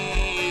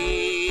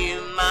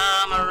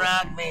 mama,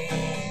 rock me.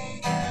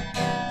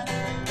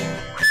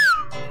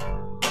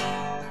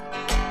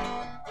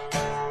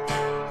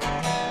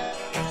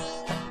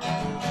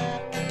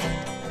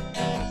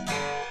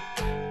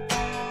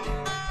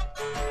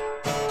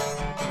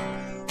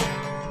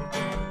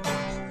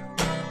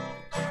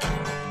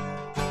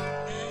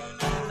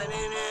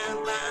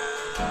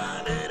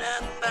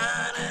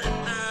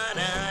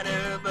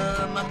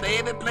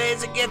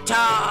 Plays the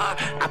guitar,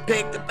 I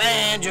pick the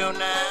banjo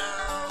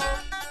now.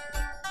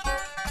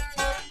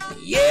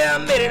 Yeah, I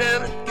made it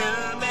up.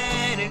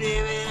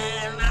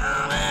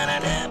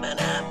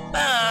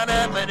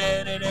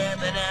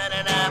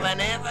 And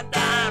if I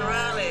die in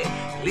Raleigh,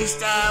 at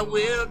least I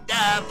will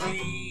die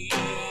free.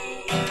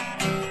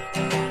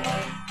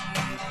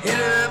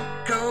 Hit up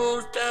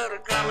coast of the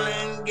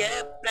Cumberland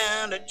Gap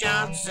down to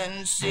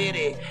Johnson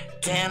City,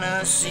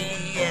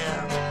 Tennessee.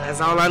 Yeah, that's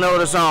all I know of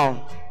the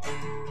song.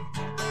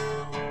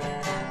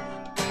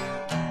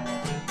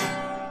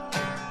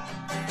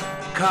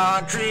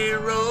 Country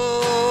roads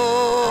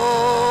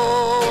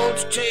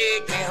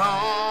take me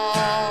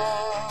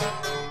home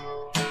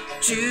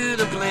to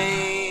the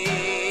place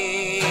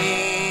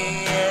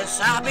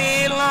I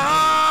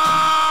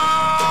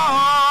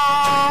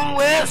belong.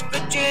 West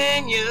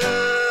Virginia,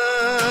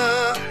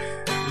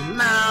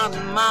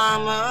 Mountain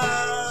Mama,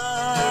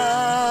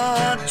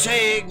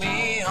 take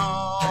me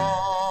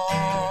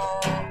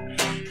home.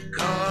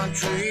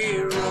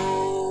 Country road.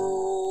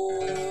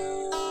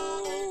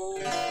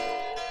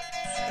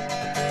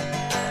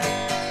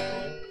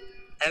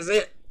 That's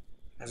it.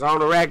 That's all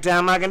the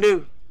ragtime I can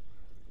do.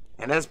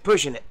 And that's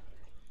pushing it.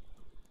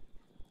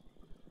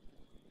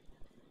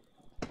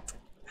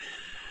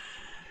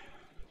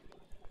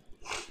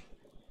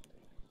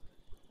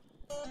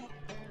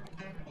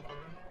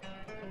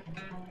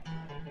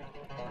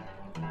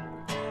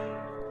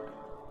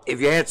 If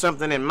you had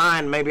something in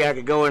mind, maybe I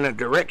could go in a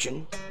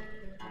direction.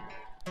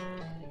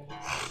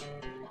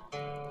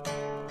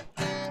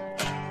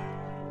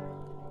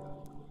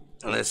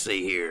 Let's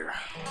see here.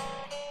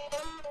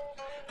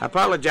 I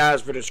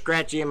apologize for the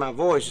scratchy in my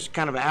voice. It's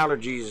kind of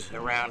allergies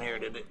around here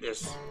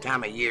this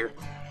time of year.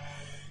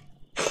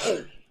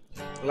 A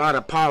lot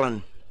of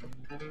pollen.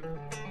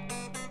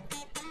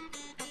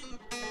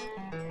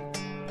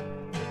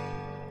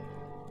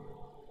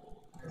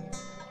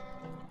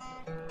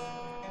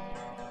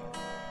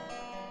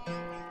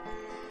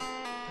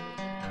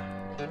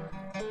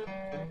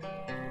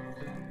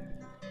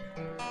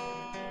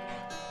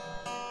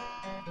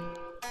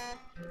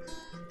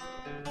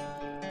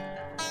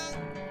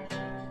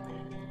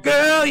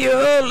 Girl,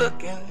 you're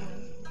looking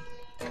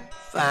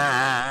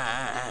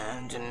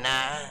fine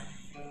tonight.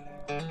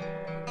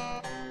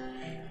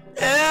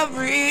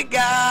 Every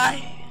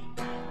guy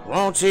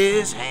wants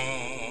his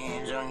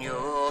hands on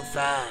your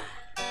thigh.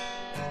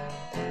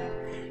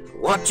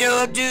 What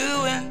you're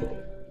doing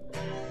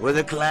with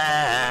a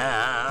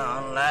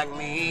clown like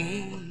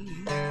me,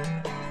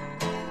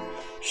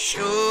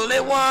 surely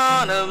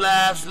one of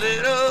life's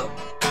little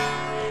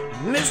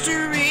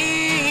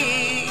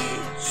mysteries.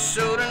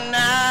 So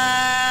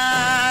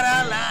tonight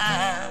our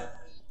lives,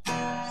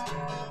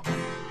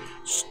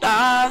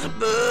 stars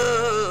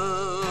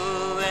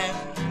above, and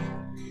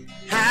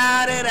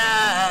how did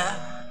I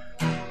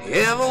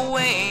ever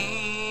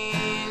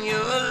win your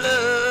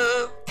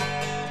love?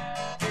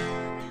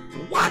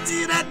 What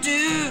did I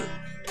do?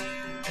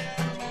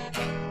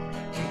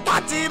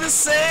 What did I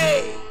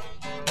say?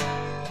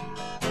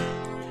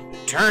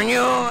 Turn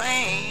your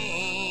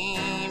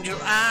angel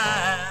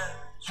eyes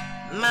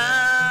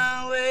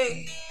my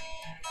way.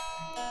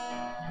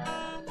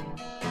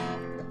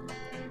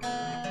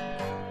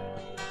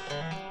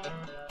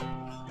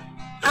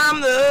 I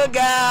I'm the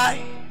guy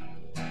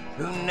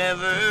who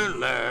never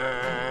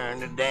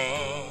learned to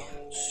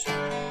dance,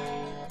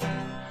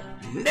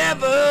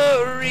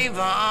 never even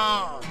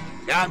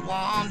got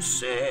one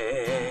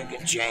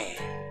second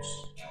chance.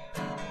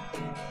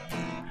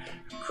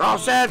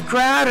 Across that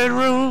crowded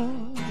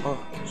room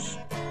was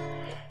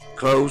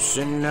close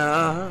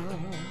enough.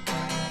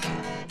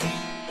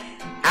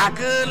 I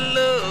could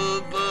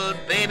look,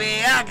 but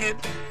baby, I could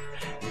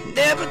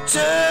never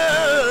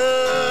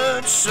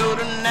touch. So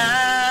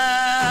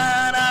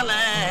tonight I'll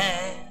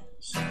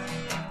ask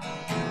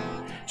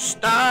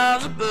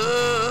stars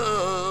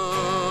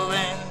above,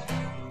 and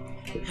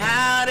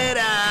how did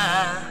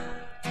I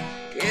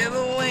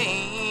ever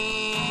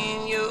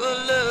win your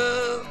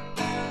love?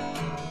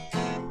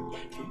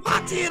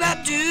 What did I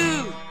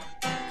do?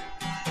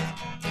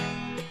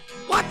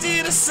 What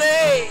did I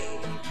say?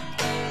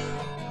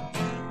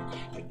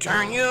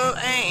 Turn your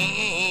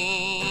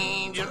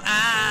angel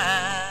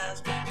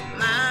eyes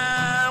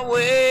my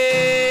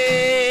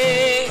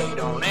way.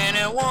 Don't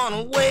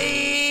anyone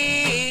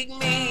wake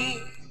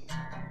me.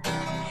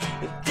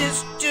 If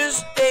this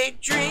just a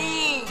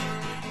dream,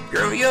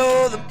 girl,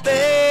 you're the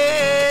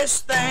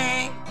best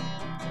thing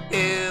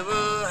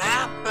ever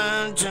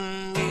happened to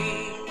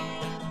me.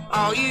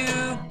 All you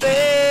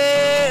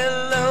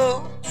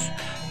fellows,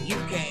 you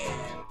can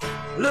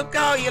look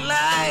all you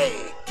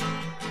like,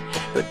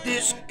 but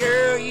this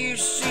girl you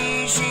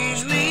see,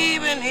 she's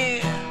leaving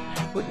here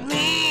with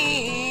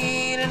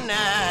me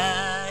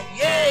tonight.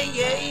 Yeah,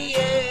 yeah,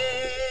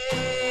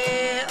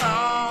 yeah.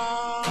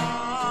 Oh.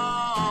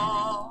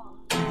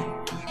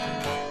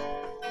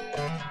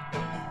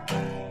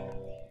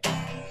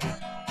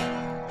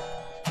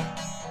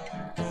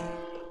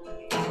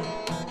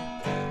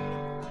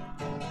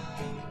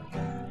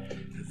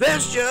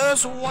 There's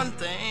just one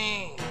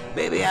thing,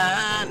 baby,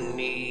 I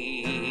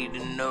need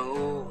to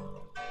know.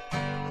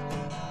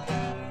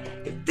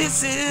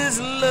 This is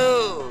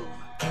love,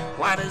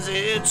 why does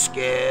it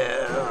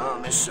scare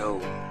me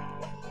so?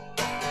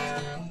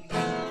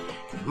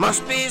 It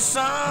must be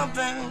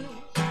something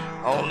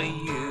only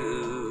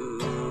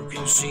you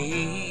can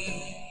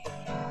see.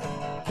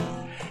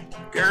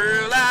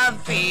 Girl, I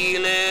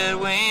feel it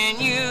when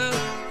you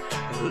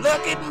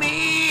look at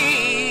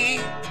me.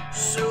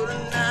 So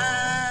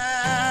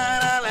tonight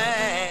I'll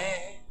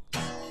ask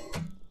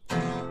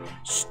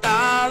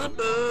stars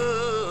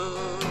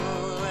above,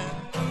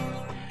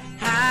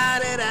 how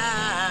did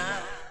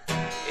I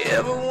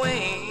ever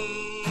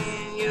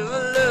win your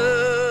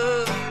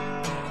love?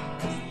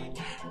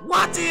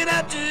 What did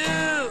I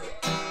do?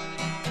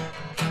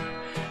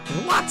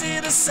 What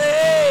did I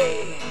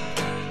say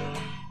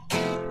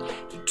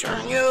to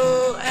turn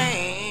your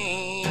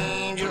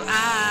angel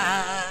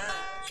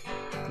eyes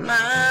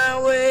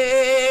my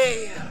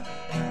way?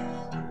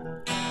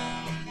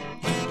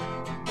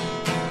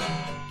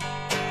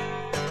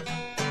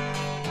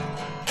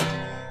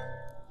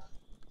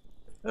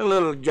 A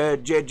little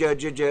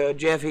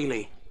Jeff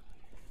Healey.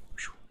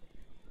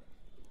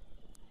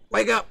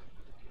 Wake up.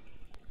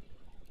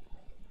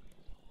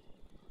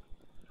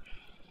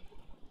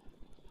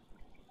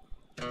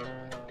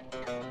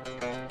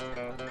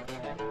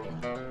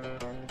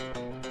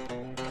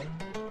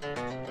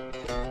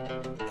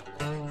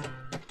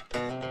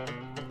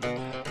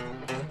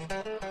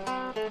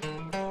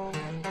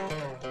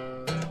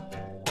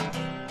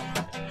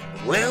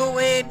 Well,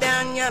 way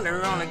down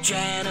yonder on the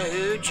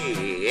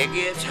Chattahoochee, it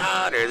gets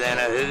hotter than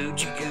a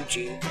hoochie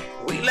coochie.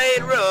 We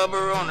laid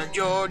rubber on the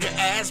Georgia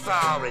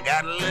asphalt. We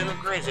got a little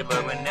crazy,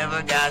 but we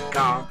never got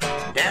caught.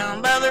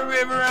 Down by the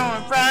river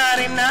on a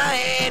Friday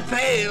night,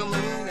 pale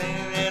moon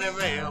and a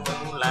real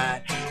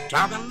moonlight.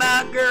 Talking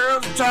about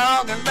girls,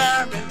 talking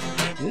about me.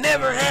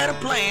 Never had a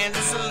plan,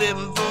 just a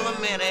living for the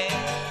minute.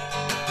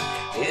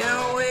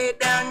 Yeah, way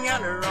down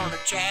yonder on the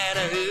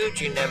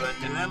Chattahoochee, never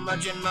knew how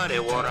much in muddy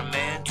water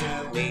meant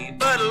to me.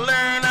 But I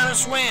learned how to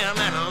swim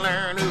and I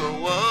learned who I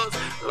was.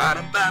 A lot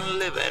about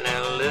living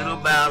and a little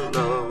about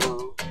love.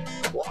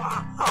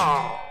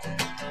 Wow.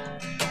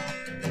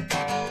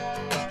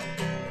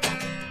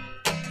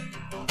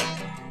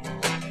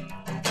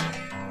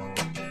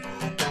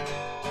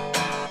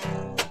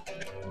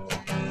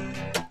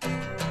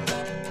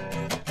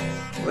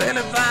 Well,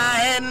 if I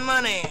had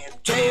money,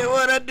 tell you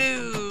what I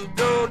do.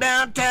 Go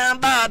downtown,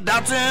 buy a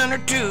Datsun or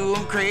two.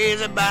 I'm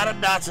crazy about a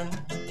Datsun.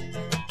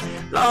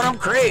 Lord, I'm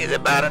crazy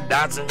about a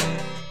Datsun.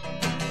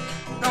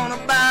 Gonna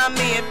buy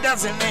me a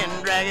Datsun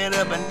and drag it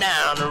up and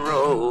down the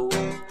road.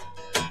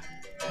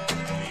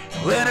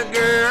 Well, the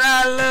girl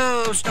I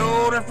love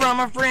stole her from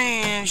a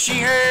friend. She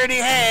heard he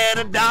had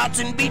a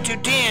Datsun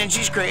B210.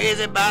 She's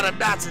crazy about a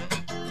Datsun.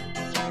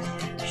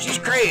 She's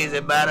crazy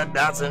about a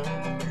Datsun.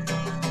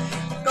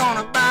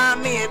 Gonna buy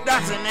me a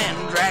Datsun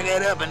and drag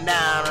it up and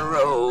down the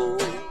road.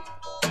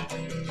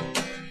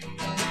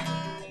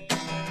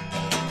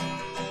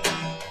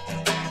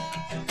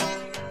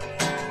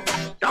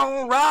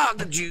 Don't rock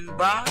the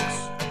jukebox.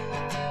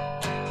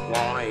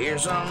 Wanna hear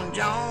some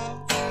Jones?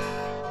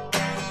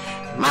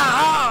 My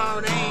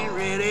heart ain't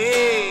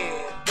ready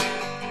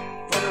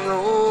for the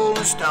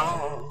Rolling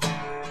Stone.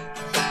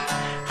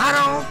 I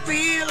don't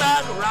feel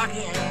like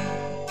rocking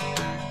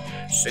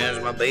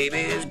since my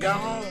baby's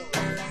gone.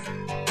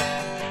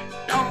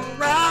 Don't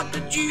rock the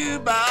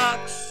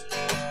jukebox,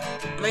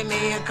 play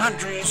me a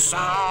country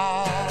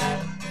song.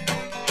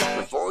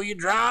 Before you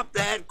drop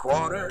that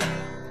quarter,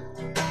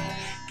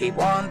 keep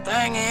one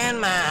thing in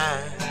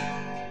mind.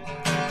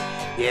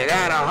 You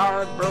got a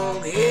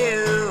heartbroken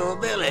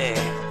hillbilly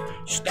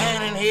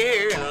standing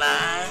here in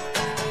line.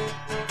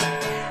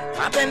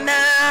 I've been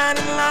down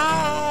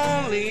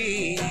and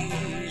lonely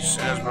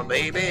since my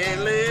baby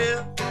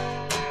left.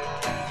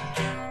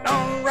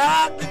 Don't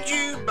rock the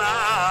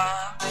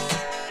jukebox,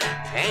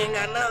 ain't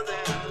got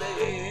nothing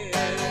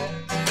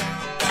left.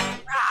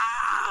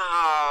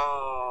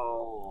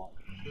 Oh.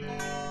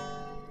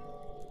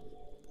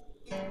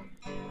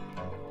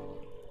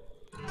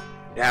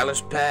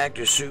 Dallas packed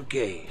her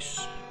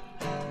suitcase,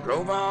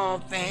 drove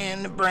off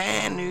in the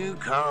brand new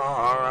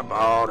car I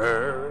bought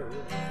her.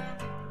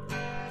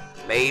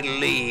 Made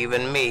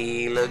leaving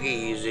me look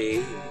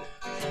easy.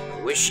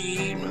 I wish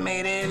she'd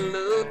made it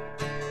look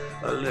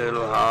a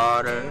little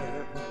harder.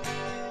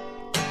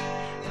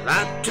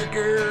 I took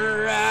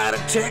her out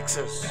of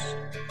Texas.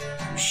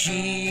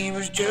 She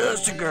was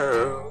just a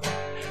girl,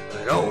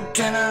 but old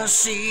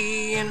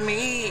Tennessee and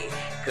me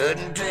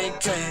couldn't take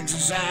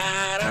Texas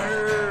out of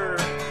her.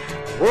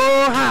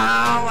 Oh,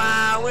 how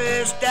I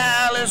wish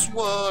Dallas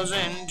was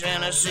in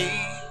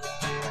Tennessee.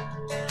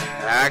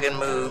 I could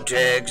move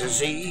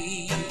Texas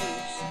east,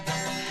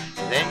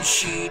 then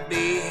she'd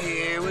be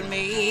here with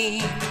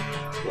me.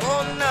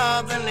 Oh,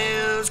 nothing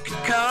else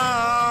could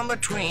come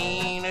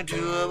between the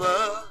two of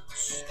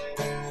us.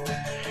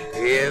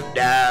 If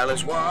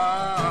Dallas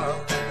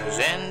was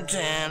in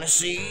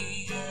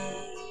Tennessee.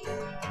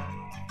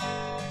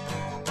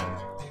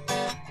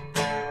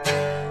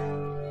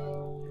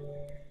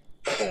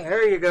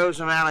 There you go,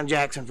 some Alan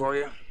Jackson for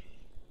you.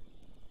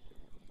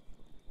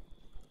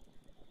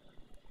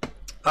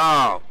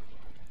 Oh,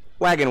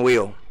 Wagon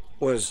Wheel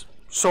was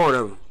sort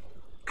of,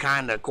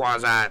 kind of,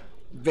 quasi,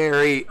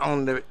 very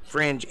on the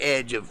fringe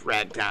edge of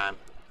ragtime.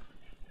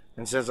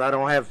 And since I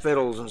don't have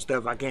fiddles and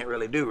stuff, I can't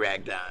really do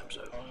ragtime,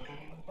 so.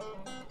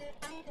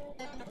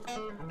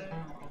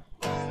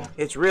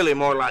 It's really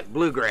more like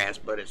bluegrass,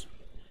 but it's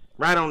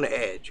right on the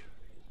edge.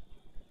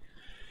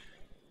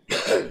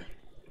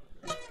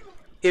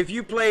 If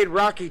you played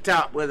Rocky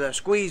Top with a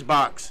squeeze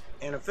box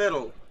and a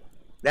fiddle,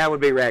 that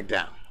would be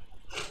ragtime.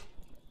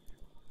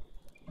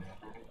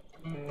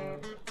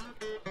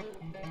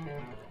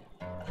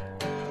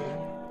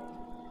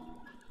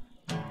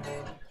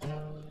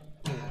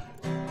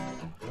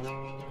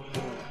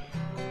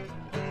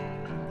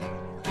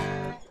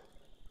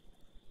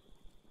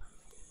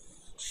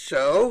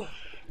 So,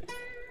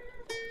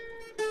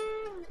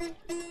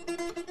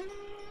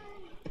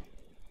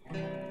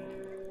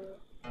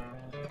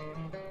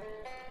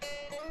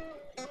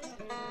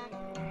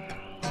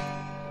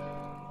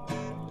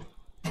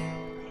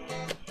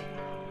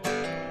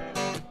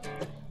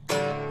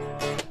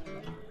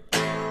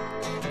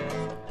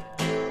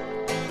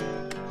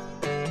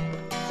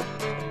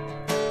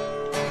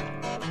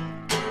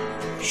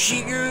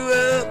 she grew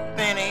up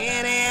in a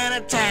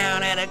Indiana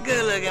town, had a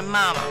good-looking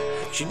mama.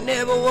 She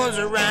never was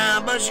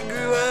around, but she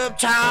grew up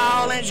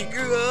tall and she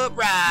grew up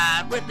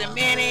right with the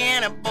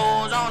Indiana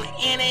boys on the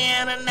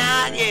Indiana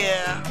night,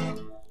 yeah.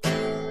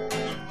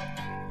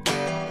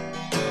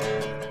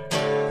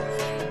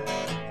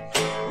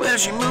 Well,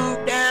 she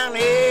moved down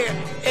here,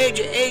 age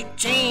of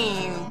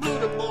 18, blew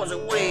the boys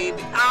away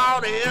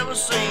beyond they ever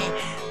seen.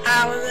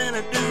 I was in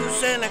a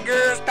deuce and the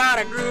girl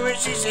started grooving.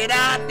 She said,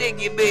 I dig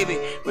you, baby.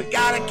 We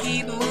gotta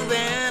keep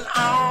moving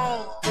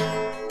on.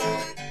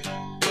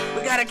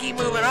 We gotta keep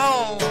moving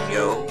on,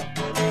 yo.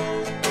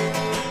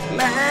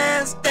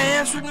 Last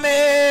dance with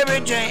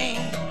Mary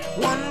Jane.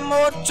 One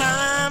more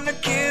time to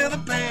kill the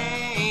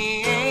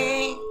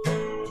pain.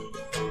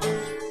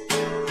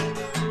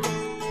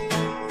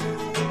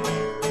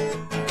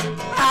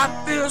 I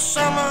feel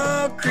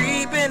summer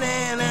creeping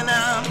in and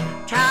I'm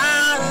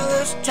tired of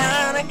this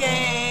town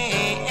again.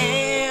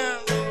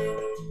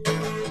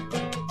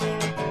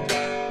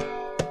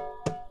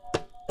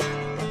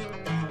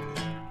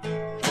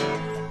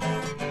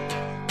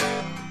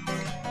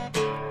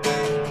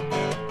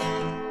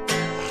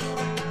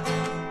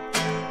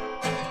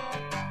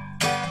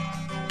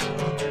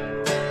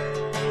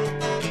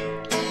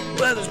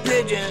 Well, there's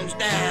pigeons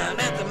down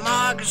at the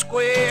market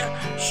square.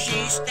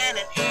 She's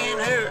standing in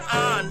her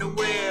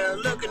underwear,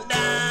 looking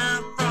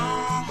down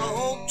from a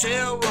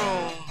hotel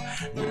room.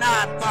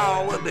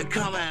 Nightfall will be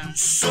coming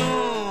soon.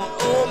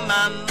 Oh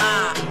my,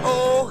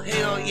 oh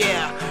hell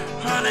yeah.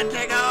 Honey,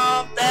 take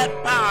off that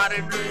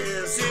party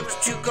dress. It was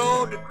too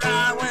cold to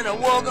cry when I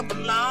woke up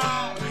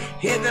alone.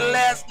 Hit the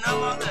last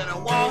number, then I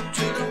walked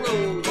to the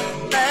road.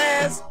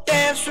 Last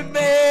dance with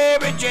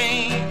Mary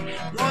Jane.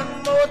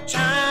 One more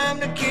time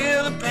to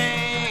kill the pain.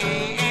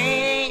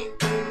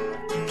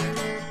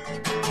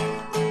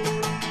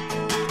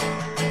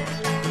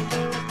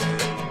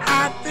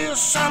 I feel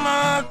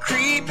summer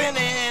creeping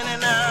in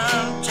and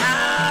I'm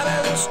tired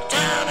of this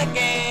town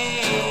again.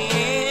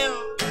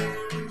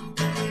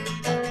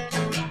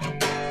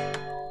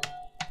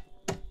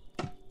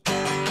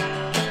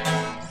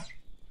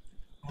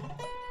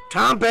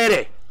 Tom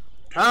Petty.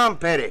 Tom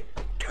Petty.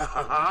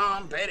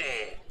 Tom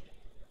Petty.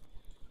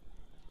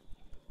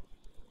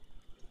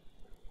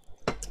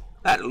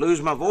 I had to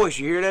lose my voice.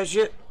 You hear that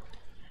shit?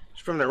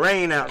 It's from the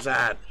rain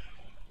outside.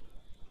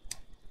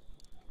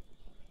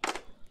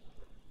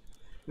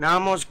 Now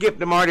I'm going to skip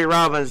to Marty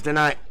Robbins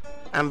tonight.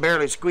 I'm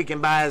barely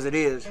squeaking by as it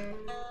is.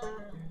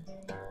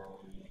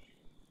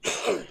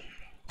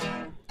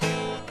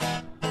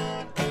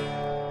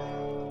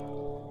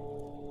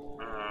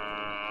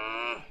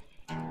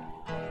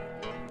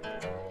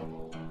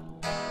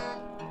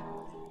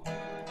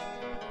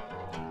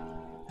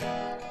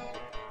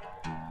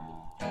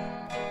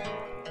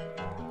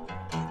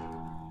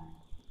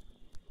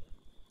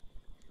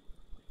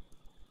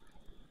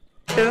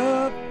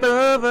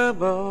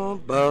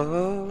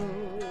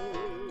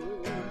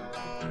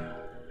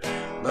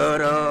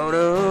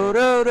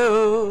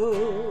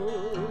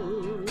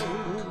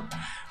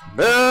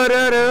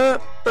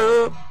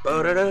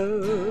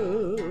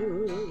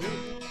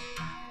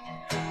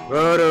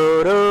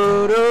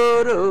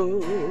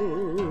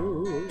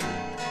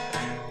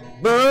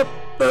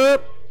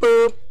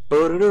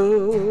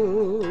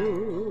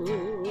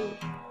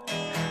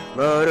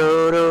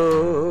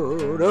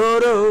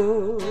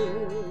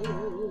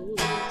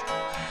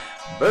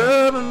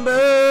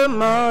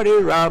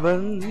 Marty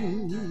Robbins,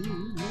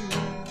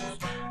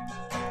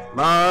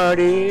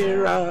 Marty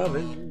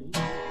Robbins.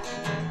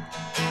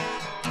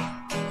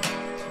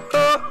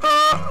 Oh,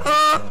 oh,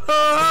 oh,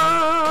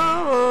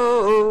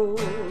 oh,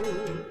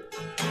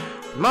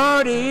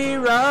 Marty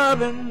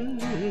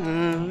Robbins.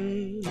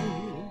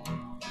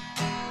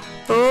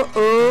 Oh,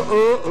 oh,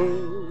 oh,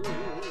 oh,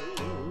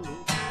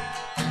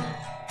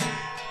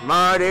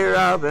 Marty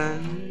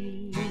Robbins.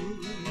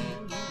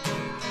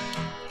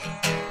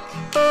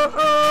 Oh,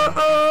 oh,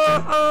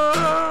 oh,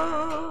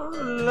 oh,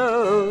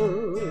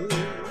 love,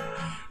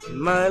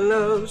 my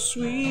love,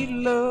 sweet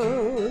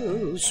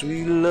love,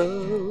 sweet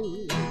love.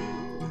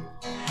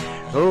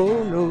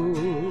 Oh no,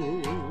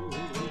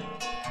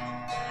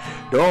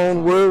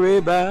 don't worry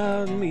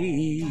about me.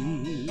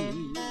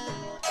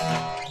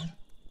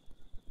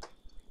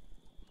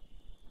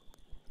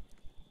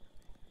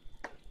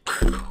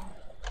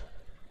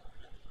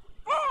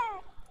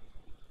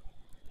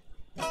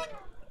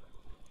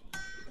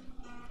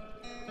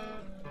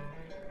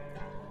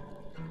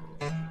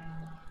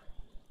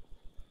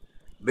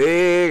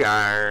 Big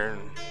iron.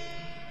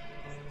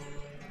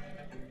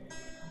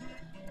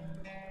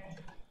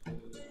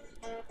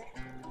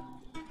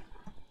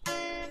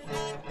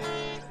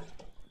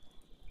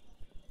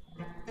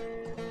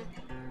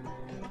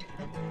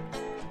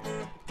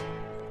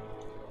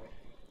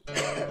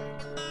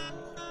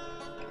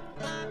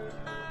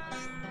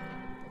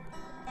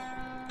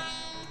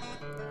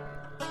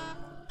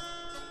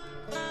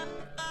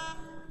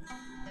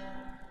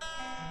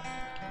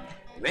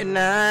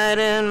 Midnight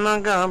in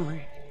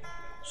Montgomery,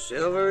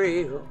 Silver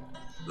Eagle,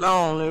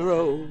 Lonely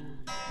Road.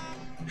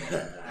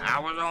 I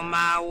was on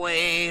my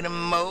way to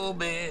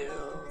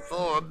Mobile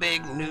for a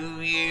big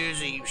New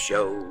Year's Eve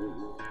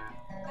show.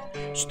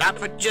 Stopped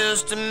for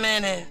just a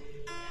minute,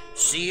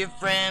 see a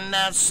friend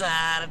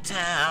outside of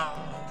town.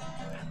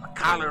 I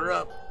collar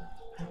up,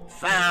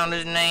 found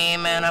his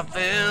name, and I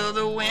felt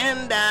the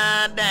wind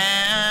die down.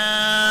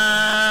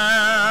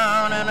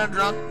 And a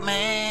drunk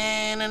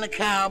man in a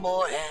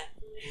cowboy hat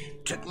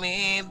took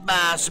me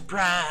by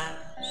surprise.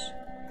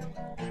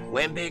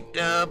 When picked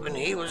up and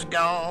he was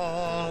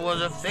gone,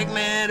 was a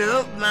figment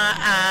of my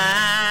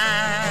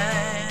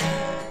eyes.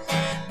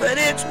 But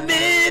it's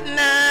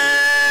midnight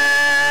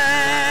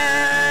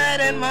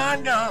in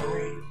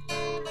Montgomery,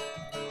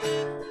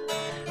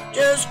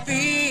 just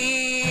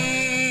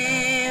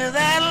feel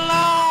that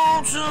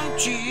lonesome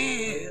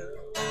chill.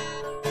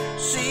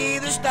 See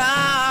the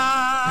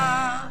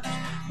stars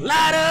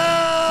light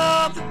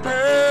up the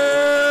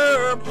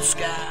purple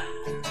sky.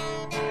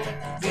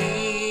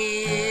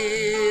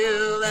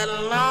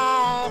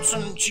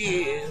 Some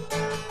chill.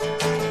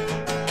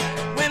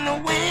 When the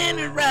wind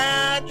is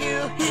right,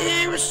 you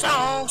hear a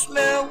song,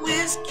 smell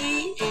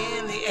whiskey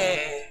in the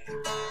air.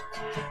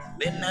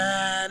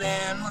 Midnight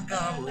in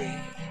Montgomery,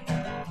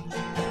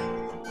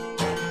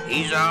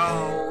 he's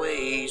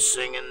always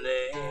singing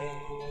there.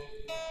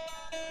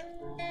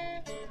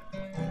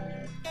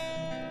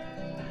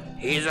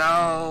 He's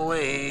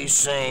always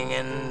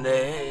singing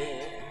there.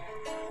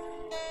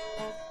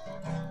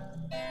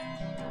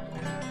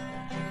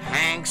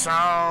 Hank's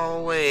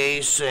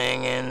always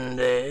singing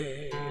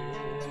there.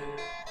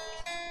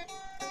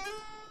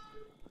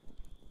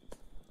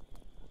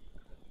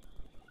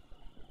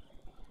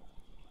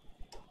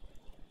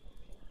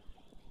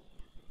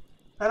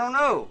 I don't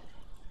know.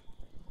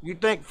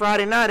 You'd think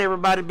Friday night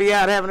everybody'd be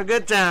out having a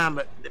good time,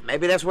 but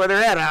maybe that's where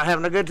they're at, out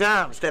having a good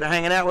time instead of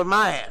hanging out with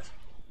my ass.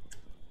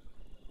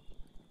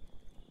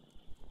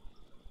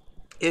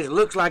 It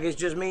looks like it's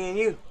just me and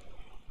you.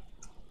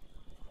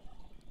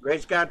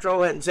 Great Scott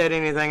Troll hadn't said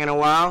anything in a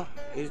while.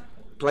 He's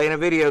playing a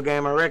video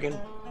game, I reckon.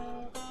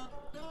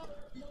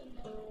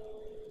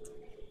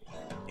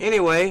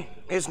 Anyway,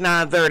 it's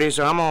 9:30,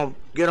 so I'm gonna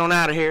get on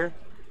out of here.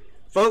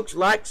 Folks,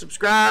 like,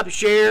 subscribe,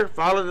 share,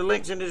 follow the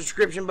links in the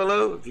description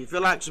below. If you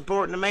feel like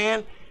supporting the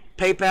man,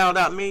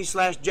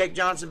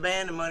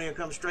 paypal.me/JakeJohnsonBand. The money will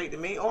come straight to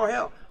me. Or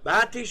hell,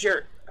 buy a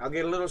t-shirt. I'll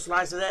get a little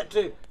slice of that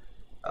too.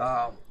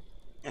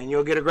 And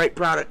you'll get a great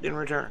product in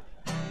return.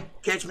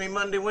 Catch me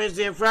Monday,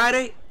 Wednesday, and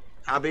Friday.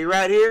 I'll be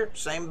right here.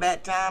 Same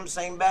bat time,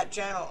 same bat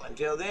channel.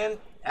 Until then,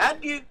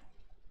 adieu.